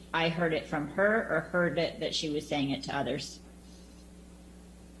was, I heard it from her or heard it that she was saying it to others.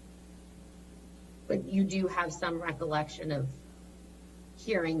 But you do have some recollection of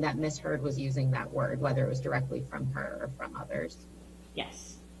hearing that Miss Heard was using that word, whether it was directly from her or from others.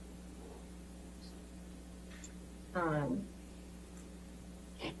 Yes. The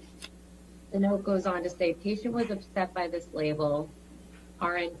note goes on to say, patient was upset by this label.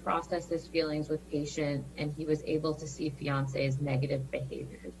 RN processed his feelings with patient, and he was able to see fiance's negative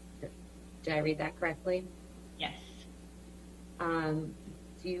behaviors. Did I read that correctly? Yes. Do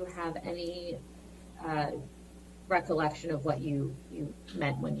you have any recollection of what you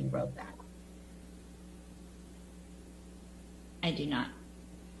meant when you wrote that? I do not.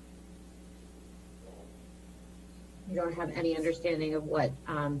 You don't have any understanding of what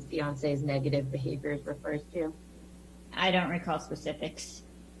fiance's negative behaviors refers to? I don't recall specifics.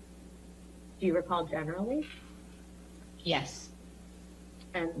 Do you recall generally? Yes.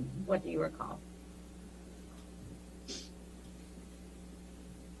 And what do you recall?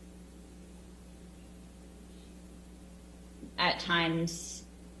 At times,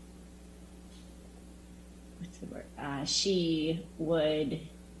 what's the word? She would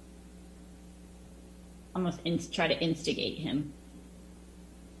almost try to instigate him.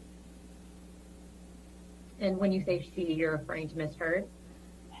 And when you say she, you're referring to Miss Heard?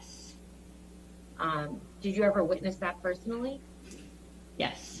 Yes. Did you ever witness that personally?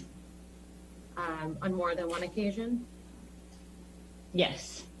 Yes. On more than one occasion?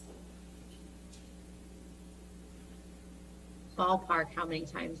 Yes. Ballpark, how many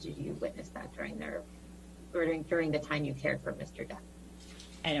times did you witness that during the time you cared for Mr. Depp?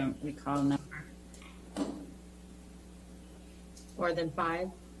 I don't recall a number. More than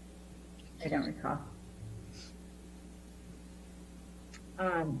 5? I don't recall.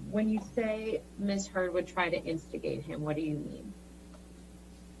 When you say Ms. Heard would try to instigate him, what do you mean?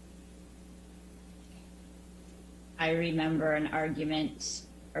 I remember an argument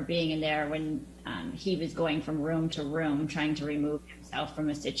or being in there when he was going from room to room trying to remove himself from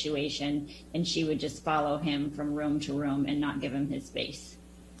a situation, and she would just follow him from room to room and not give him his space.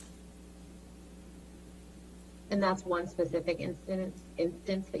 And that's one specific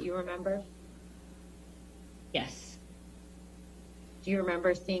instance that you remember? Yes. Do you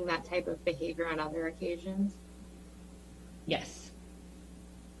remember seeing that type of behavior on other occasions? Yes.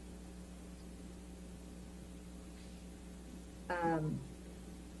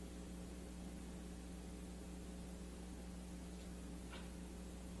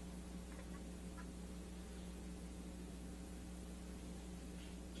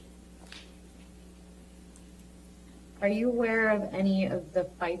 Are you aware of any of the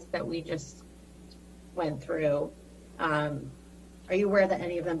fights that we just went through? Are you aware that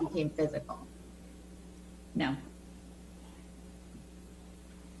any of them became physical? No.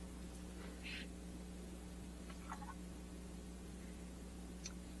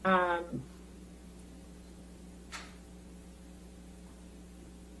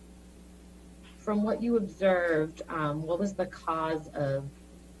 From what you observed, what was the cause of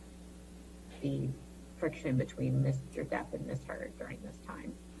the friction between Mr. Depp and Ms. Heard during this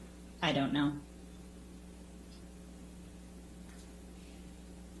time? I don't know.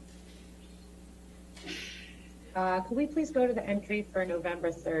 Could we please go to the entry for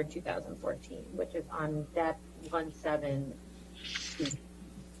November 3rd, 2014, which is on Depp 172?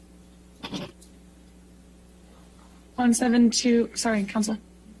 172, sorry, counsel.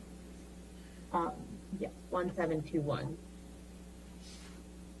 Yes, 1721.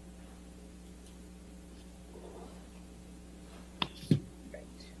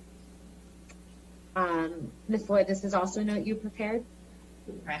 Ms. Lloyd, this is also a note you prepared?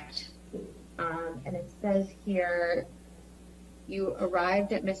 Correct. And it says here, you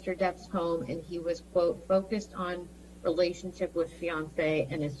arrived at Mr. Depp's home and he was, quote, focused on relationship with fiance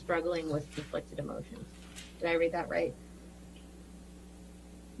and is struggling with conflicted emotions. Did I read that right?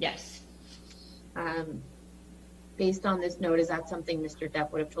 Yes. Based on this note, is that something Mr.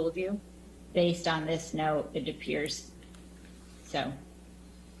 Depp would have told you? Based on this note, it appears so.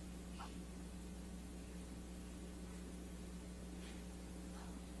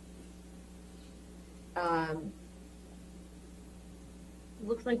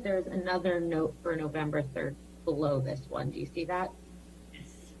 Looks like there's another note for November 3rd below this one. Do you see that?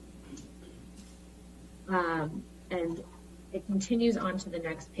 And it continues on to the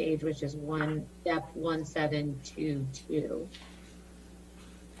next page, which is Depp 1722.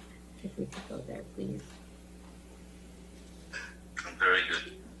 If we could go there, please. Very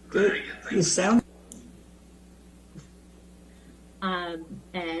good. Very good. You sound. And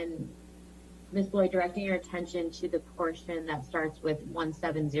Ms. Lloyd, directing your attention to the portion that starts with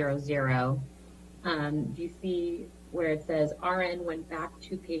 1700. Do you see where it says RN went back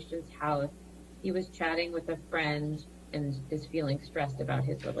to patient's house? He was chatting with a friend and is feeling stressed about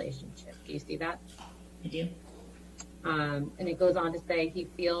his relationship. Do you see that? I do. And it goes on to say he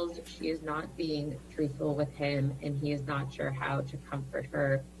feels she is not being truthful with him and he is not sure how to comfort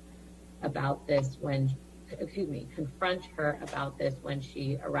her about this confront her about this when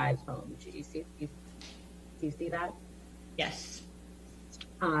she arrives home. Do you see that? Yes.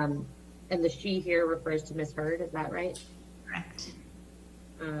 And the she here refers to Ms. Heard, is that right? Correct.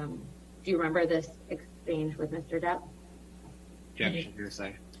 Do you remember this exchange with Mr. Depp? Objection,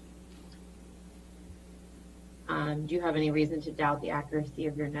 hearsay. Do you have any reason to doubt the accuracy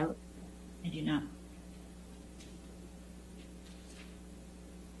of your note? I do not.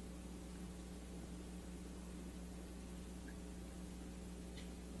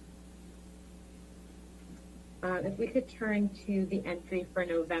 If we could turn to the entry for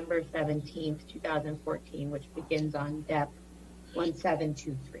November 17th, 2014, which begins on Depp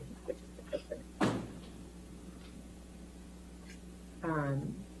 1723, which is the different.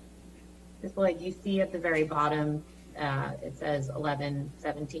 Ms. Lloyd, you see at the very bottom, it says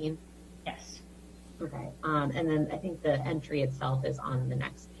 1117? Yes. Okay. And then I think the entry itself is on the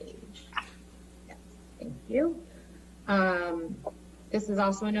next page. Yes. Thank you. This is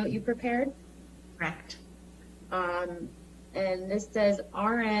also a note you prepared? Correct. And this says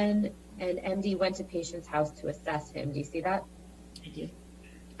RN and MD went to patient's house to assess him. Do you see that? I do.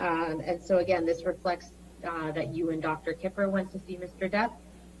 And so again, this reflects that you and Dr. Kipper went to see Mr. Depp.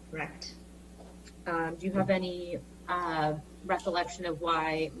 Correct. Do you have any recollection of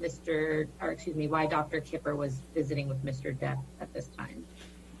why why Dr. Kipper was visiting with Mr. Depp at this time?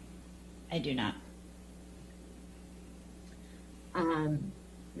 I do not.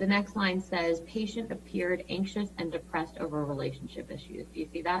 The next line says, patient appeared anxious and depressed over relationship issues. Do you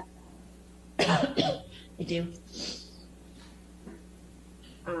see that? I do.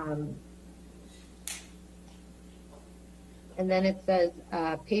 And then it says,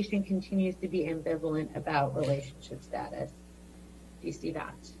 patient continues to be ambivalent about relationship status. Do you see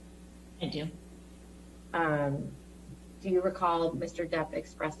that? I do. Do you recall Mr. Depp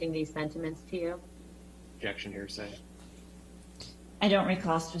expressing these sentiments to you? Objection, hearsay. I don't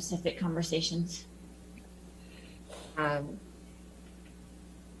recall specific conversations. But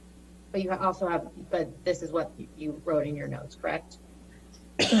you also have, but this is what you wrote in your notes, correct?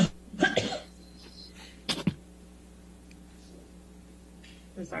 I'm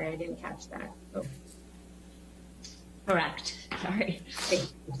sorry, I didn't catch that. Oh. Correct. Sorry. Okay,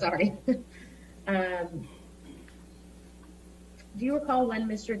 sorry. Do you recall when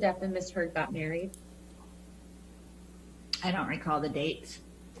Mr. Depp and Ms. Heard got married? I don't recall the dates.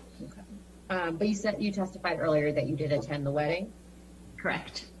 Okay. But you testified earlier that you did attend the wedding.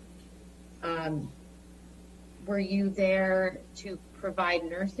 Correct. Were you there to provide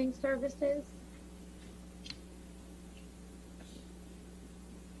nursing services?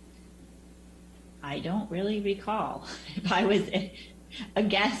 I don't really recall if I was a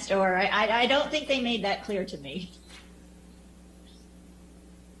guest or I don't think they made that clear to me.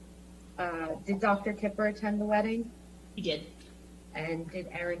 Did Dr. Kipper attend the wedding? He did. And did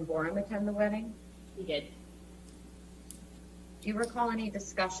Aaron Borum attend the wedding? He did. Do you recall any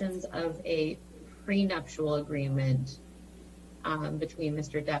discussions of a prenuptial agreement between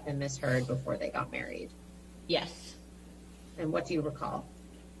Mr. Depp and Ms. Heard before they got married? Yes. And what do you recall?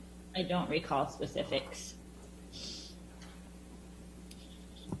 I don't recall specifics.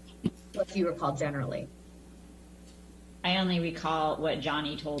 What do you recall generally? I only recall what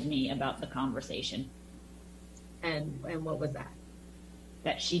Johnny told me about the conversation, And what was that?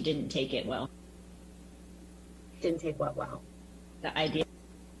 that she didn't take it well. Didn't take what well? The idea,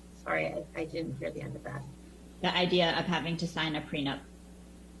 Sorry, I didn't hear the end of that. the idea of having to sign a prenup.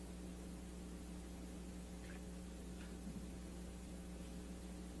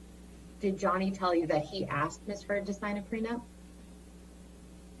 Did Johnny tell you that he asked Ms. Heard to sign a prenup?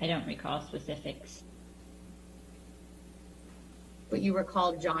 I don't recall specifics. But you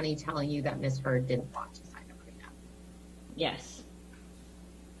recall Johnny telling you that Ms. Heard didn't want to sign a prenup. Yes.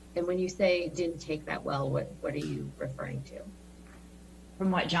 And when you say didn't take that well, what are you referring to?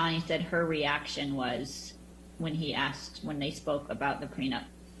 From what Johnny said, her reaction was when they spoke about the prenup.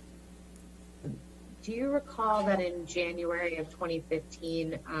 Do you recall that in January of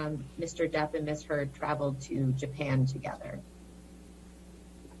 2015, Mr. Depp and Ms. Heard traveled to Japan together?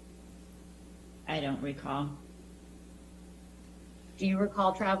 I don't recall. Do you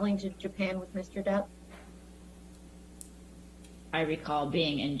recall traveling to Japan with Mr. Depp? I recall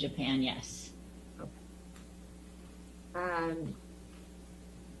being in Japan, yes. Do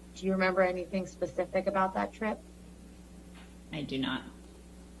you remember anything specific about that trip? I do not.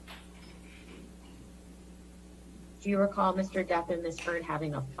 Do you recall Mr. Depp and Ms. Heard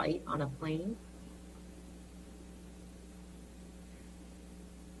having a fight on a plane?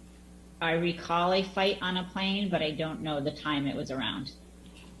 I recall a fight on a plane, but I don't know the time it was around.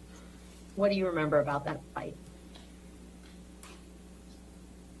 What do you remember about that fight?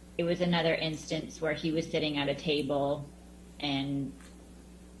 It was another instance where he was sitting at a table and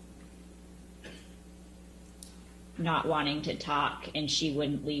not wanting to talk, and she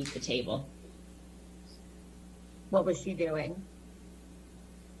wouldn't leave the table. What was she doing?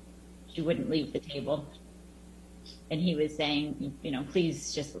 She wouldn't leave the table. And he was saying,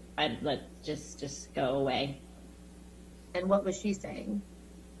 please just go away. And what was she saying?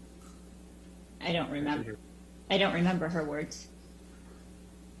 I don't remember. I don't remember her words.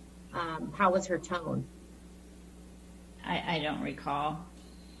 How was her tone? I don't recall.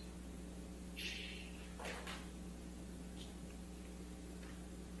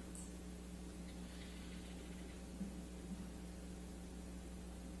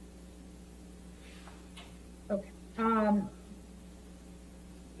 Okay.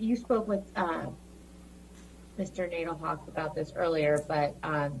 You spoke with Mr. Nadelhoff about this earlier, but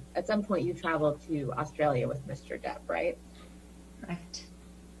at some point you traveled to Australia with Mr. Depp, right? Correct.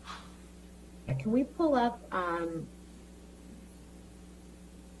 Can we pull up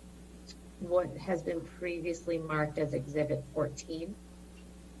what has been previously marked as Exhibit 14?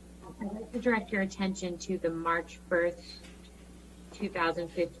 I'd like to direct your attention to the March 1st,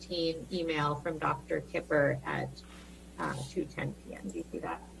 2015 email from Dr. Kipper at 2:10 p.m. Do you see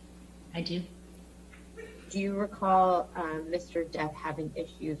that? I do. Do you recall Mr. Depp having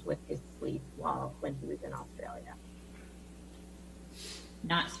issues with his sleep when he was in Australia?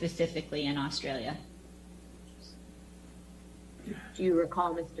 Not specifically in Australia. Do you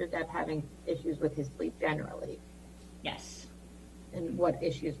recall Mr. Depp having issues with his sleep generally? Yes. And what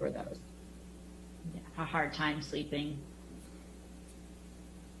issues were those? A hard time sleeping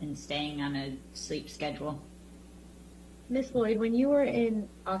and staying on a sleep schedule. Miss Lloyd, when you were in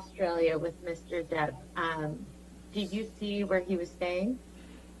Australia with Mr. Depp, did you see where he was staying?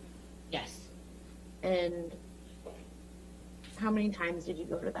 Yes. And how many times did you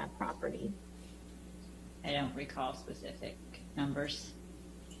go to that property? I don't recall specific numbers.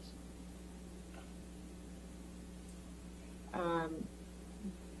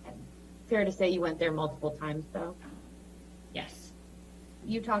 Fair to say you went there multiple times, though? Yes.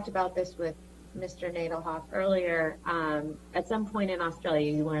 You talked about this with Mr. Nadelhoff earlier. At some point in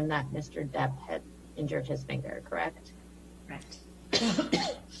Australia, you learned that Mr. Depp had injured his finger, correct? Correct.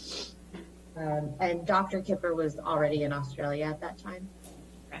 And Dr. Kipper was already in Australia at that time?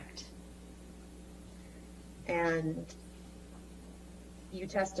 Correct. And you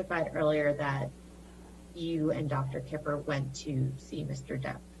testified earlier that you and Dr. Kipper went to see Mr.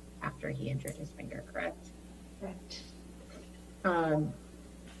 Depp after he injured his finger, correct? Correct.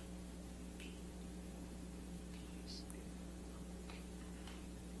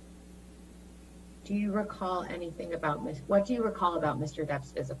 Do you recall anything about what do you recall about Mr.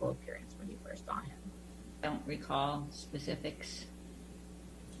 Depp's physical appearance when you first saw him? Don't recall specifics.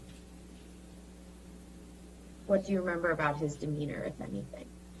 What do you remember about his demeanor, if anything?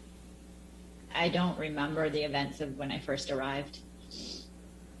 I don't remember the events of when I first arrived.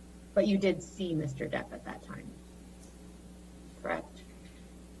 But you did see Mr. Depp at that time, correct?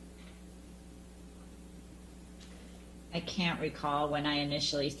 I can't recall when I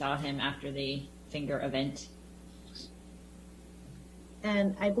initially saw him after the finger event.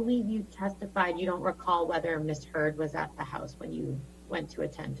 And I believe you testified you don't recall whether Miss Heard was at the house when you went to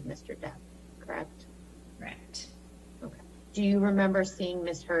attend to Mr. Depp, correct? Correct. Okay. Do you remember seeing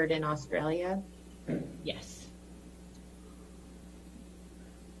Miss Heard in Australia? Yes.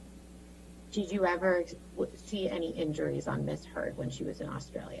 Did you ever see any injuries on Miss Heard when she was in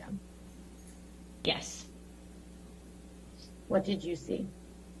Australia? Yes. What did you see?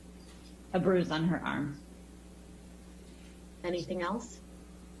 A bruise on her arm. Anything else?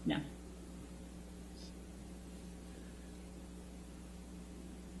 No.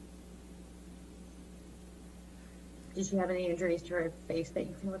 Did she have any injuries to her face that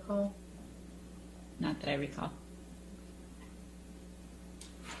you can recall? Not that I recall.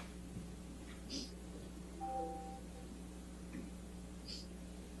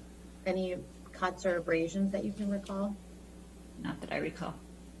 Any cuts or abrasions that you can recall? Not that I recall.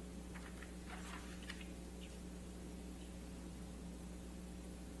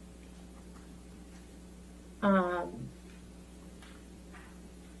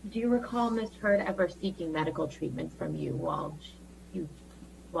 Do you recall Miss Heard ever seeking medical treatment from you while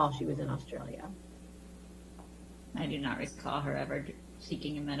she was in Australia? I do not recall her ever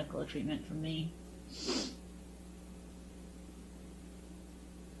seeking a medical treatment from me.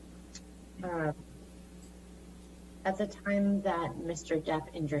 At the time that Mr.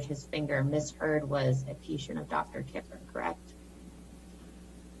 Depp injured his finger, Miss Heard was a patient of Dr. Kipper, correct?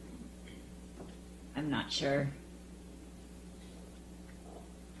 I'm not sure.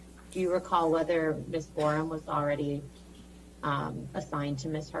 Do you recall whether Miss Borum was already assigned to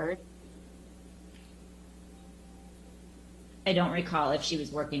Miss Heard? I don't recall if she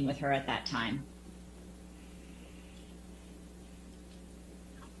was working with her at that time.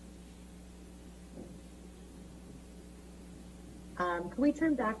 Can we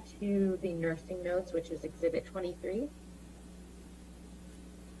turn back to the nursing notes, which is Exhibit 23?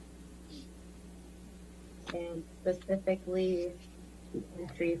 And specifically, the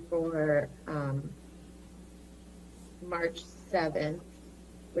entry for March 7th,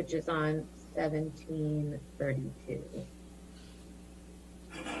 which is on 1732.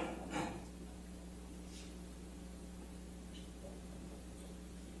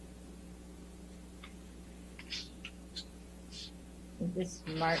 This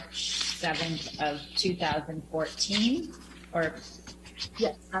March 7th of 2014, or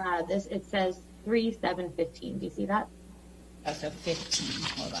Yes, it says 3/7/15. Do you see that? oh, so 15.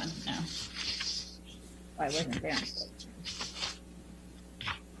 Hold on, no. Oh, I wasn't there on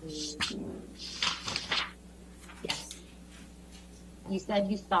 14. Yes, You said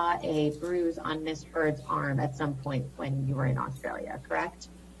you saw a bruise on Miss Heard's arm at some point when you were in Australia, correct?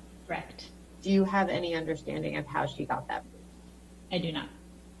 correct. Do you have any understanding of how she got that bruise? I do not.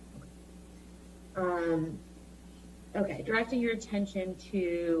 Okay, directing your attention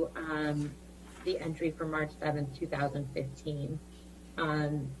to the entry for March 7th, 2015.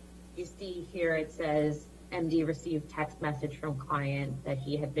 You see here it says MD received text message from client that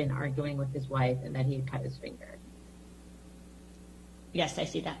he had been arguing with his wife and that he had cut his finger. Yes, I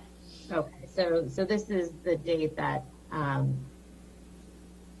see that. Okay, so this is the date that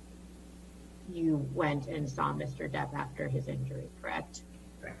you went and saw Mr. Depp after his injury, correct?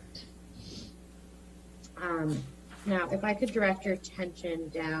 Correct. Now, if I could direct your attention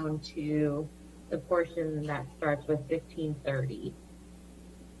down to the portion that starts with 1530.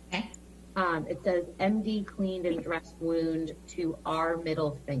 Okay. It says MD cleaned and dressed wound to our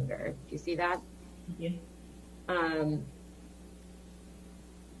middle finger. Do you see that? Thank you.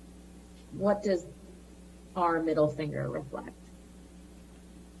 What does our middle finger reflect?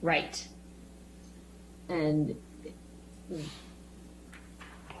 Right. And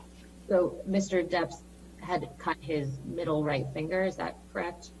so Mr. Depp had cut his middle right finger, is that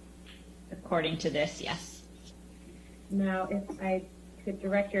correct? According to this, yes. Now, if I could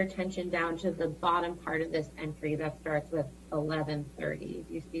direct your attention down to the bottom part of this entry that starts with 1130.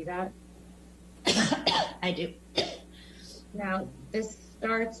 Do you see that? I do. Now, this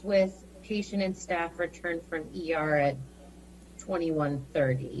starts with patient and staff returned from ER at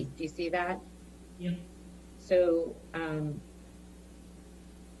 2130. Do you see that? Yeah. So,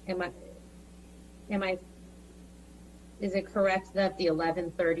 is it correct that the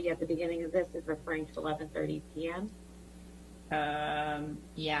 1130 at the beginning of this is referring to 11:30 p.m.?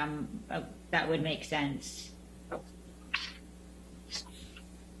 Yeah, that would make sense.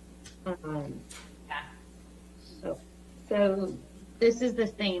 Yeah. So this is the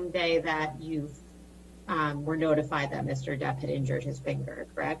same day that you were notified that Mr. Depp had injured his finger,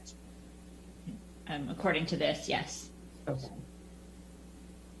 correct? According to this, yes. Okay.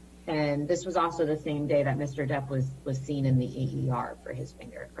 And this was also the same day that Mr. Depp was seen in the AER for his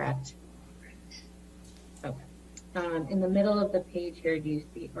finger, correct? Okay. In the middle of the page here, do you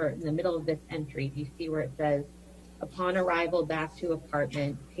see, or in the middle of this entry, do you see where it says, upon arrival back to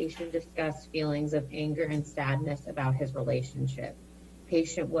apartment, patient discussed feelings of anger and sadness about his relationship.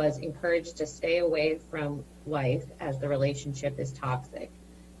 Patient was encouraged to stay away from wife as the relationship is toxic.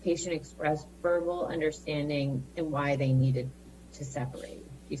 Patient expressed verbal understanding and why they needed to separate.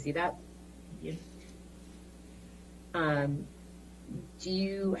 Do you see that? Yeah. Do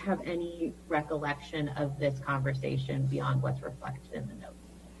you have any recollection of this conversation beyond what's reflected in the notes?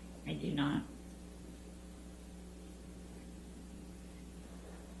 I do not.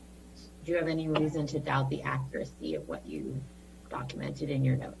 Do you have any reason to doubt the accuracy of what you documented in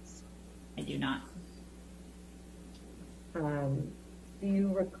your notes? I do not. Do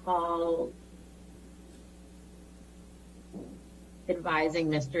you recall advising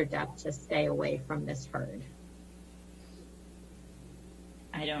Mr. Depp to stay away from Miss Heard?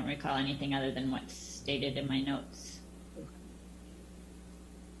 I don't recall anything other than what's stated in my notes.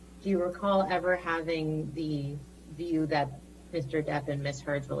 Do you recall ever having the view that Mr. Depp and Miss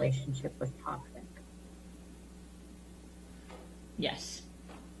Heard's relationship was toxic? Yes.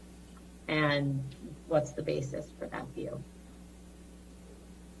 And what's the basis for that view?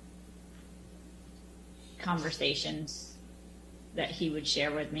 Conversations that he would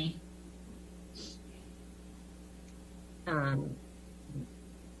share with me.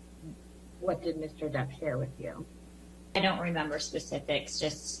 What did Mr. Depp share with you? I don't remember specifics,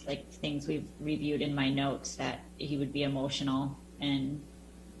 just like things we've reviewed in my notes, that he would be emotional and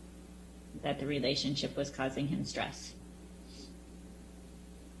that the relationship was causing him stress.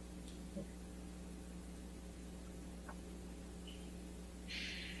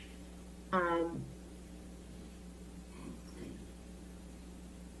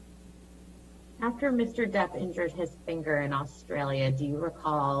 After Mr. Depp injured his finger in Australia, do you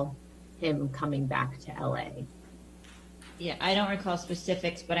recall him coming back to LA? Yeah, I don't recall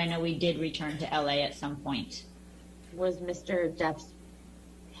specifics, but I know we did return to LA at some point. Was Mr. Depp's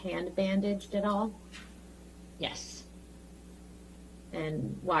hand bandaged at all? Yes.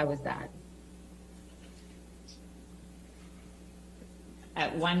 And why was that?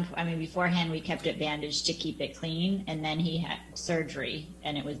 Beforehand we kept it bandaged to keep it clean, and then he had surgery,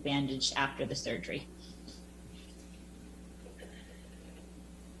 and it was bandaged after the surgery.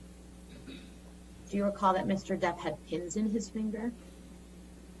 Do you recall that Mr. Depp had pins in his finger?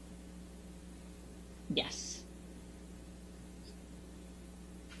 Yes.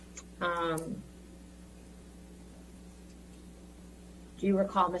 Do you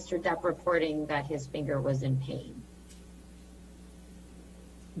recall Mr. Depp reporting that his finger was in pain?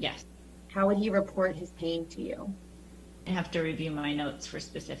 Yes. How would he report his pain to you? I have to review my notes for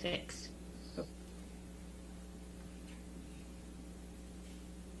specifics.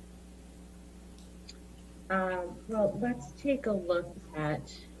 Well, let's take a look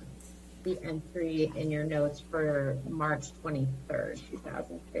at the entry in your notes for March 23rd,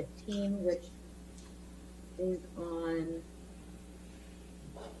 2015, which is on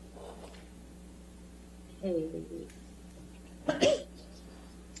it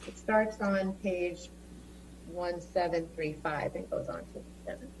starts on page 1735 and goes on to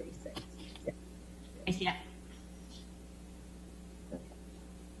 736. I see that.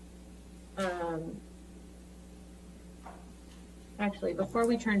 Actually, before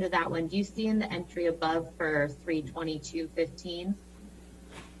we turn to that one, do you see in the entry above for 322.15?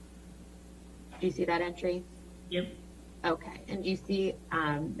 Do you see that entry? Yep. Okay, and do you see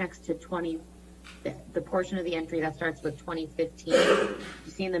next to 20, the portion of the entry that starts with 2015? You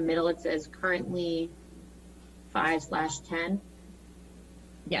see in the middle it says currently 5/10?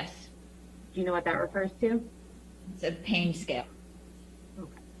 Yes. Do you know what that refers to? It's a pain scale.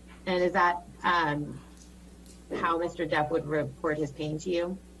 Okay. And is that how Mr. Depp would report his pain to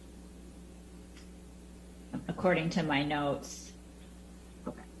you? According to my notes.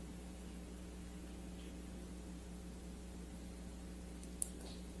 Okay.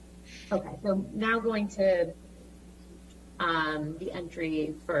 Okay, so now going to the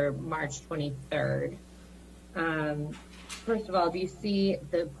entry for March 23rd. First of all, do you see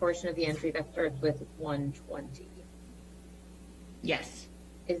the portion of the entry that starts with 1:20? Yes.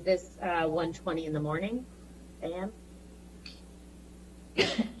 Is this 1:20 in the morning, a.m.?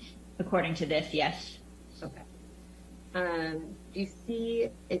 According to this, yes. Okay. Do you see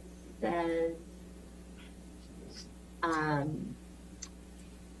it's says,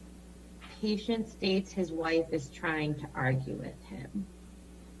 patient states his wife is trying to argue with him.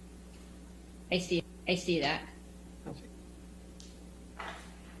 I see that. Okay.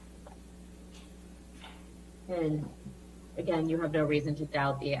 And again, you have no reason to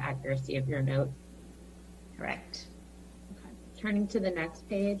doubt the accuracy of your note. Correct. Okay. Turning to the next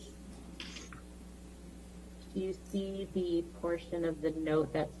page, do you see the portion of the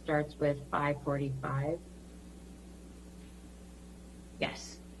note that starts with 545?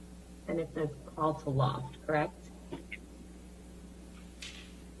 Yes. And it says call to loft, correct?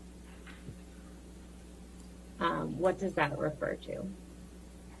 What does that refer to?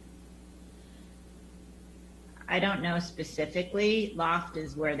 I don't know specifically. Loft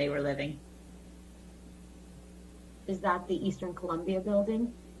is where they were living. Is that the Eastern Columbia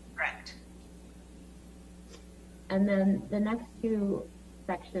building? Correct. And then the next two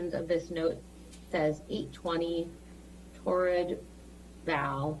sections of this note says 820 Torrid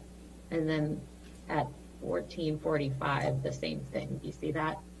Val, and then at 1445, the same thing. Do you see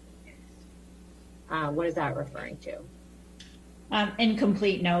that? What is that referring to?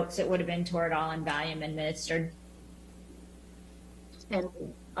 Incomplete notes. It would have been Toradol and Valium administered. And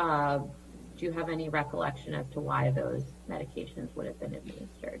do you have any recollection as to why those medications would have been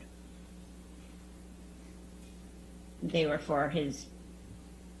administered? They were for his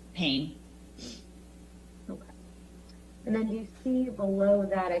pain. Okay. And then you see below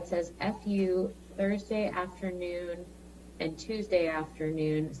that it says FU Thursday afternoon and Tuesday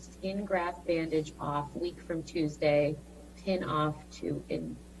afternoon, skin graft bandage off, week from Tuesday, pin off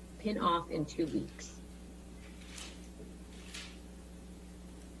in 2 weeks.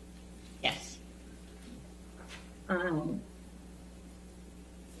 Yes.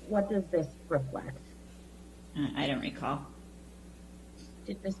 What does this reflect? I don't recall.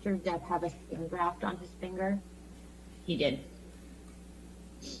 Did Mr. Depp have a skin graft on his finger? He did.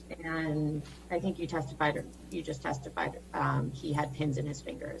 And I think you just testified, he had pins in his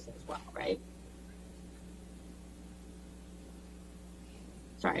fingers as well, right?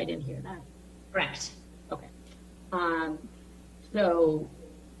 Sorry, I didn't hear that. Correct. Okay. So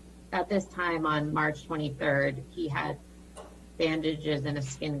at this time on March 23rd, he had bandages and a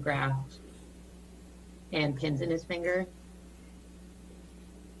skin graft and pins in his finger.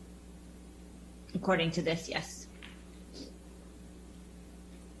 According to this, yes.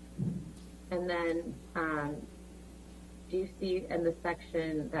 And then do you see in the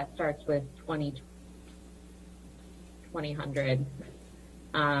section that starts with 2000,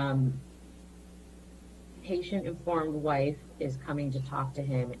 patient informed wife is coming to talk to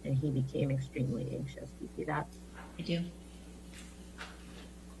him and he became extremely anxious. Do you see that? I do.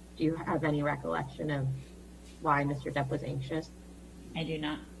 Do you have any recollection of why Mr. Depp was anxious? I do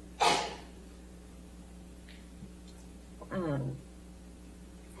not.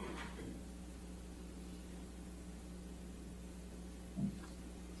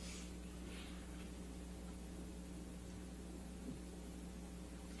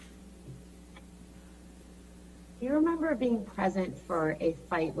 Do you remember being present for a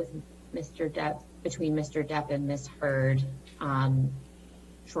fight with Mr. Depp, between Mr. Depp and Miss Heard,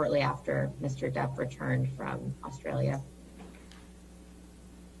 shortly after Mr. Depp returned from Australia?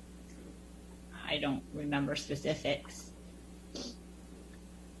 I don't remember specifics.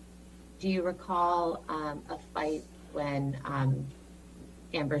 Do you recall a fight when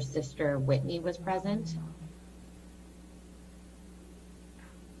Amber's sister Whitney was present?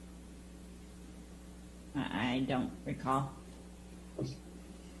 I don't recall.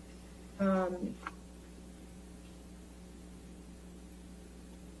 Can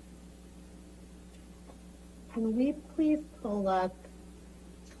we please pull up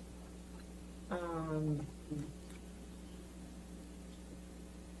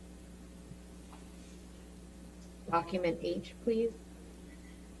document H, please?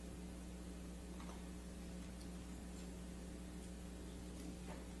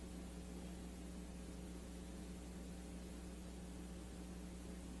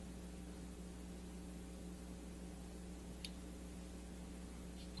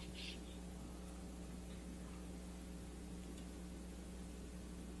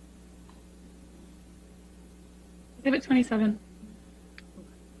 Exhibit 27.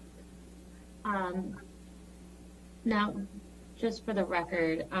 Now, just for the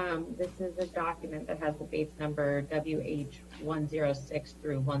record, this is a document that has the base number WH106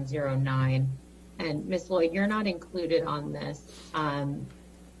 through 109. And Ms. Lloyd, you're not included on this,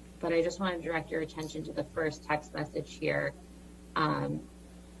 but I just want to direct your attention to the first text message here.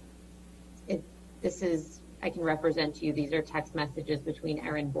 This is I can represent to you, these are text messages between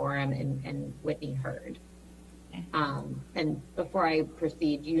Erin Borum and Whitney Hurd. Okay. And before I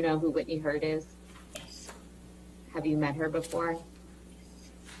proceed, do you know who Whitney Hurd is? Yes. Have you met her before?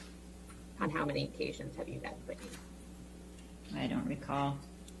 On how many occasions have you met Whitney? I don't recall.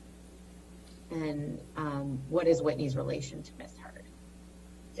 And what is Whitney's relation to Miss Hurd?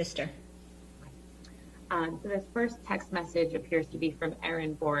 Sister. So this first text message appears to be from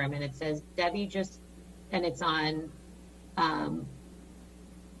Erin Borum, and it says, Debbie just, and it's on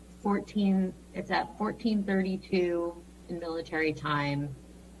 14:32 in military time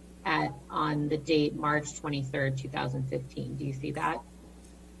on the date March 23rd, 2015. Do you see that?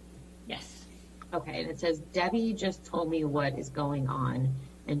 Yes. Okay, and it says, Debbie just told me what is going on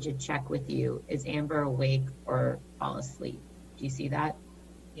and to check with you. Is Amber awake or fall asleep? Do you see that?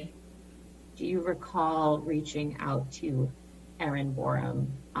 Yeah. Do you recall reaching out to Erin Borum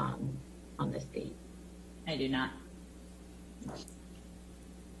on this date? I do not.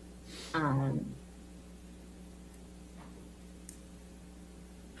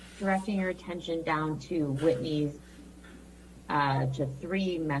 Directing your attention down to Whitney's, to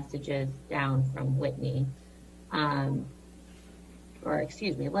 3 messages down from Whitney. Or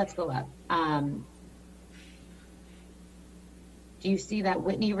excuse me, let's go up. Do you see that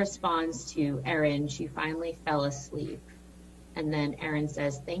Whitney responds to Erin, she finally fell asleep. And then Erin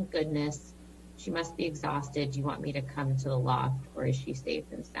says, thank goodness, she must be exhausted. Do you want me to come to the loft, or is she safe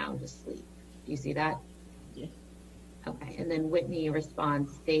and sound asleep? Do you see that? Yeah. Okay, and then Whitney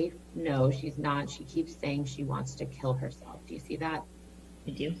responds, safe? No, she's not. She keeps saying she wants to kill herself. Do you see that?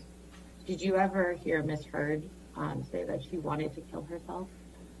 I do. Did you ever hear Miss Hurd say that she wanted to kill herself?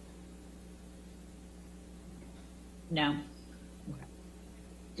 No.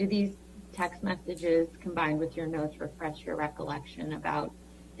 Do these text messages combined with your notes refresh your recollection about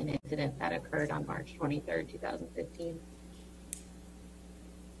an incident that occurred on March 23rd, 2015?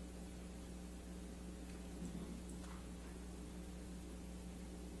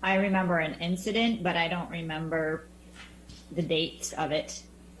 I remember an incident, but I don't remember the dates of it.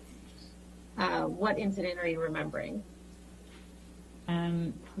 What incident are you remembering?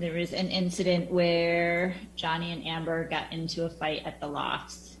 There was an incident where Johnny and Amber got into a fight at the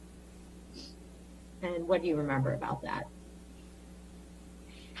lofts. And what do you remember about that?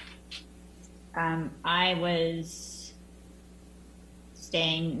 I was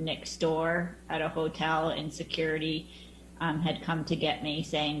staying next door at a hotel, and security had come to get me,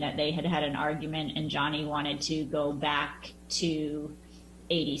 saying that they had had an argument and Johnny wanted to go back to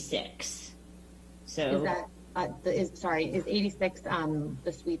 86. So Is that is 86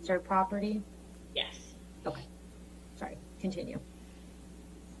 the Sweetser property? yes. Okay. Sorry. Continue.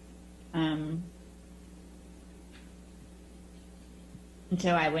 And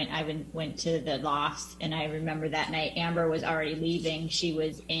so I went to the lofts, and I remember that night Amber was already leaving. She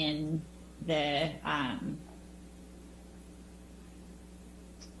was in the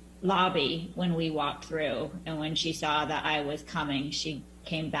lobby when we walked through, and when she saw that I was coming, she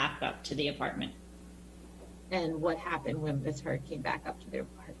came back up to the apartment. And what happened when Miss Hurd came back up to the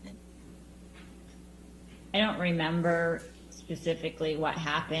apartment? I don't remember specifically what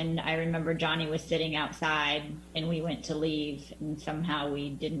happened. I remember Johnny was sitting outside, and we went to leave, and somehow we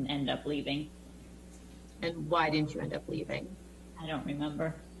didn't end up leaving. And why didn't you end up leaving? I don't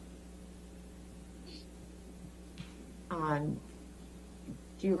remember. Do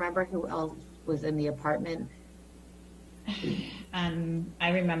you remember who else was in the apartment? I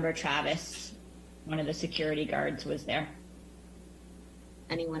remember Travis, one of the security guards, was there.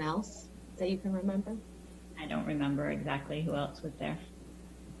 Anyone else that you can remember? I don't remember exactly who else was there.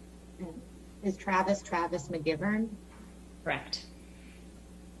 Is Travis McGivern? Correct.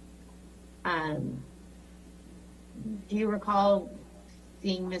 Do you recall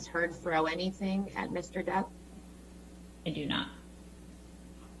seeing Miss Hurd throw anything at Mr. Depp? I do not.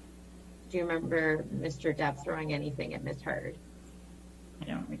 Do you remember Mr. Depp throwing anything at Miss Hurd? I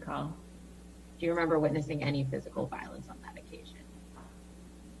don't recall. Do you remember witnessing any physical violence on that occasion?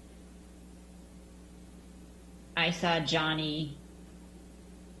 I saw Johnny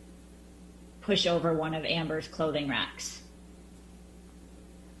push over one of Amber's clothing racks.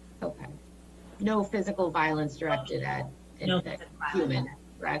 Okay. No physical violence directed at No a physical human,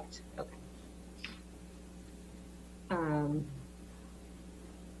 correct? Okay.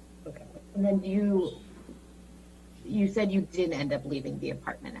 Okay. And then you said you didn't end up leaving the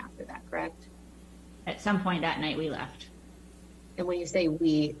apartment after that, correct? At some point that night we left. And when you say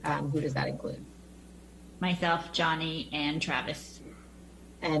we, who does that include? Myself, Johnny, and Travis.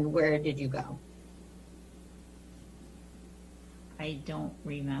 And where did you go? I don't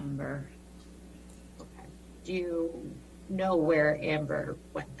remember. Okay. Do you know where Amber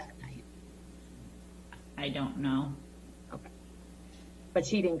went that night? I don't know. Okay. But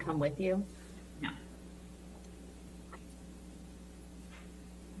she didn't come with you? No.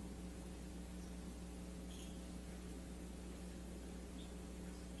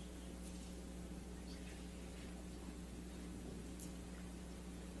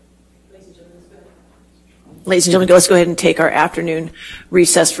 Ladies and gentlemen, let's go ahead and take our afternoon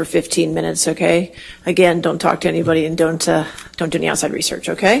recess for 15 minutes, okay? Again, don't talk to anybody and don't do any outside research,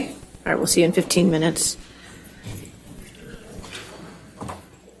 okay? All right, we'll see you in 15 minutes.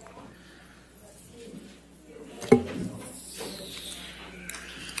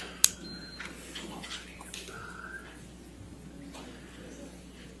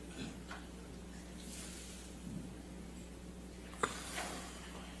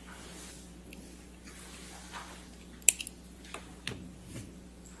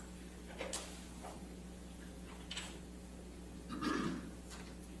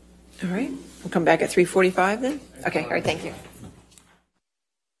 All right, we'll come back at 3:45 then? Okay, all right, thank you.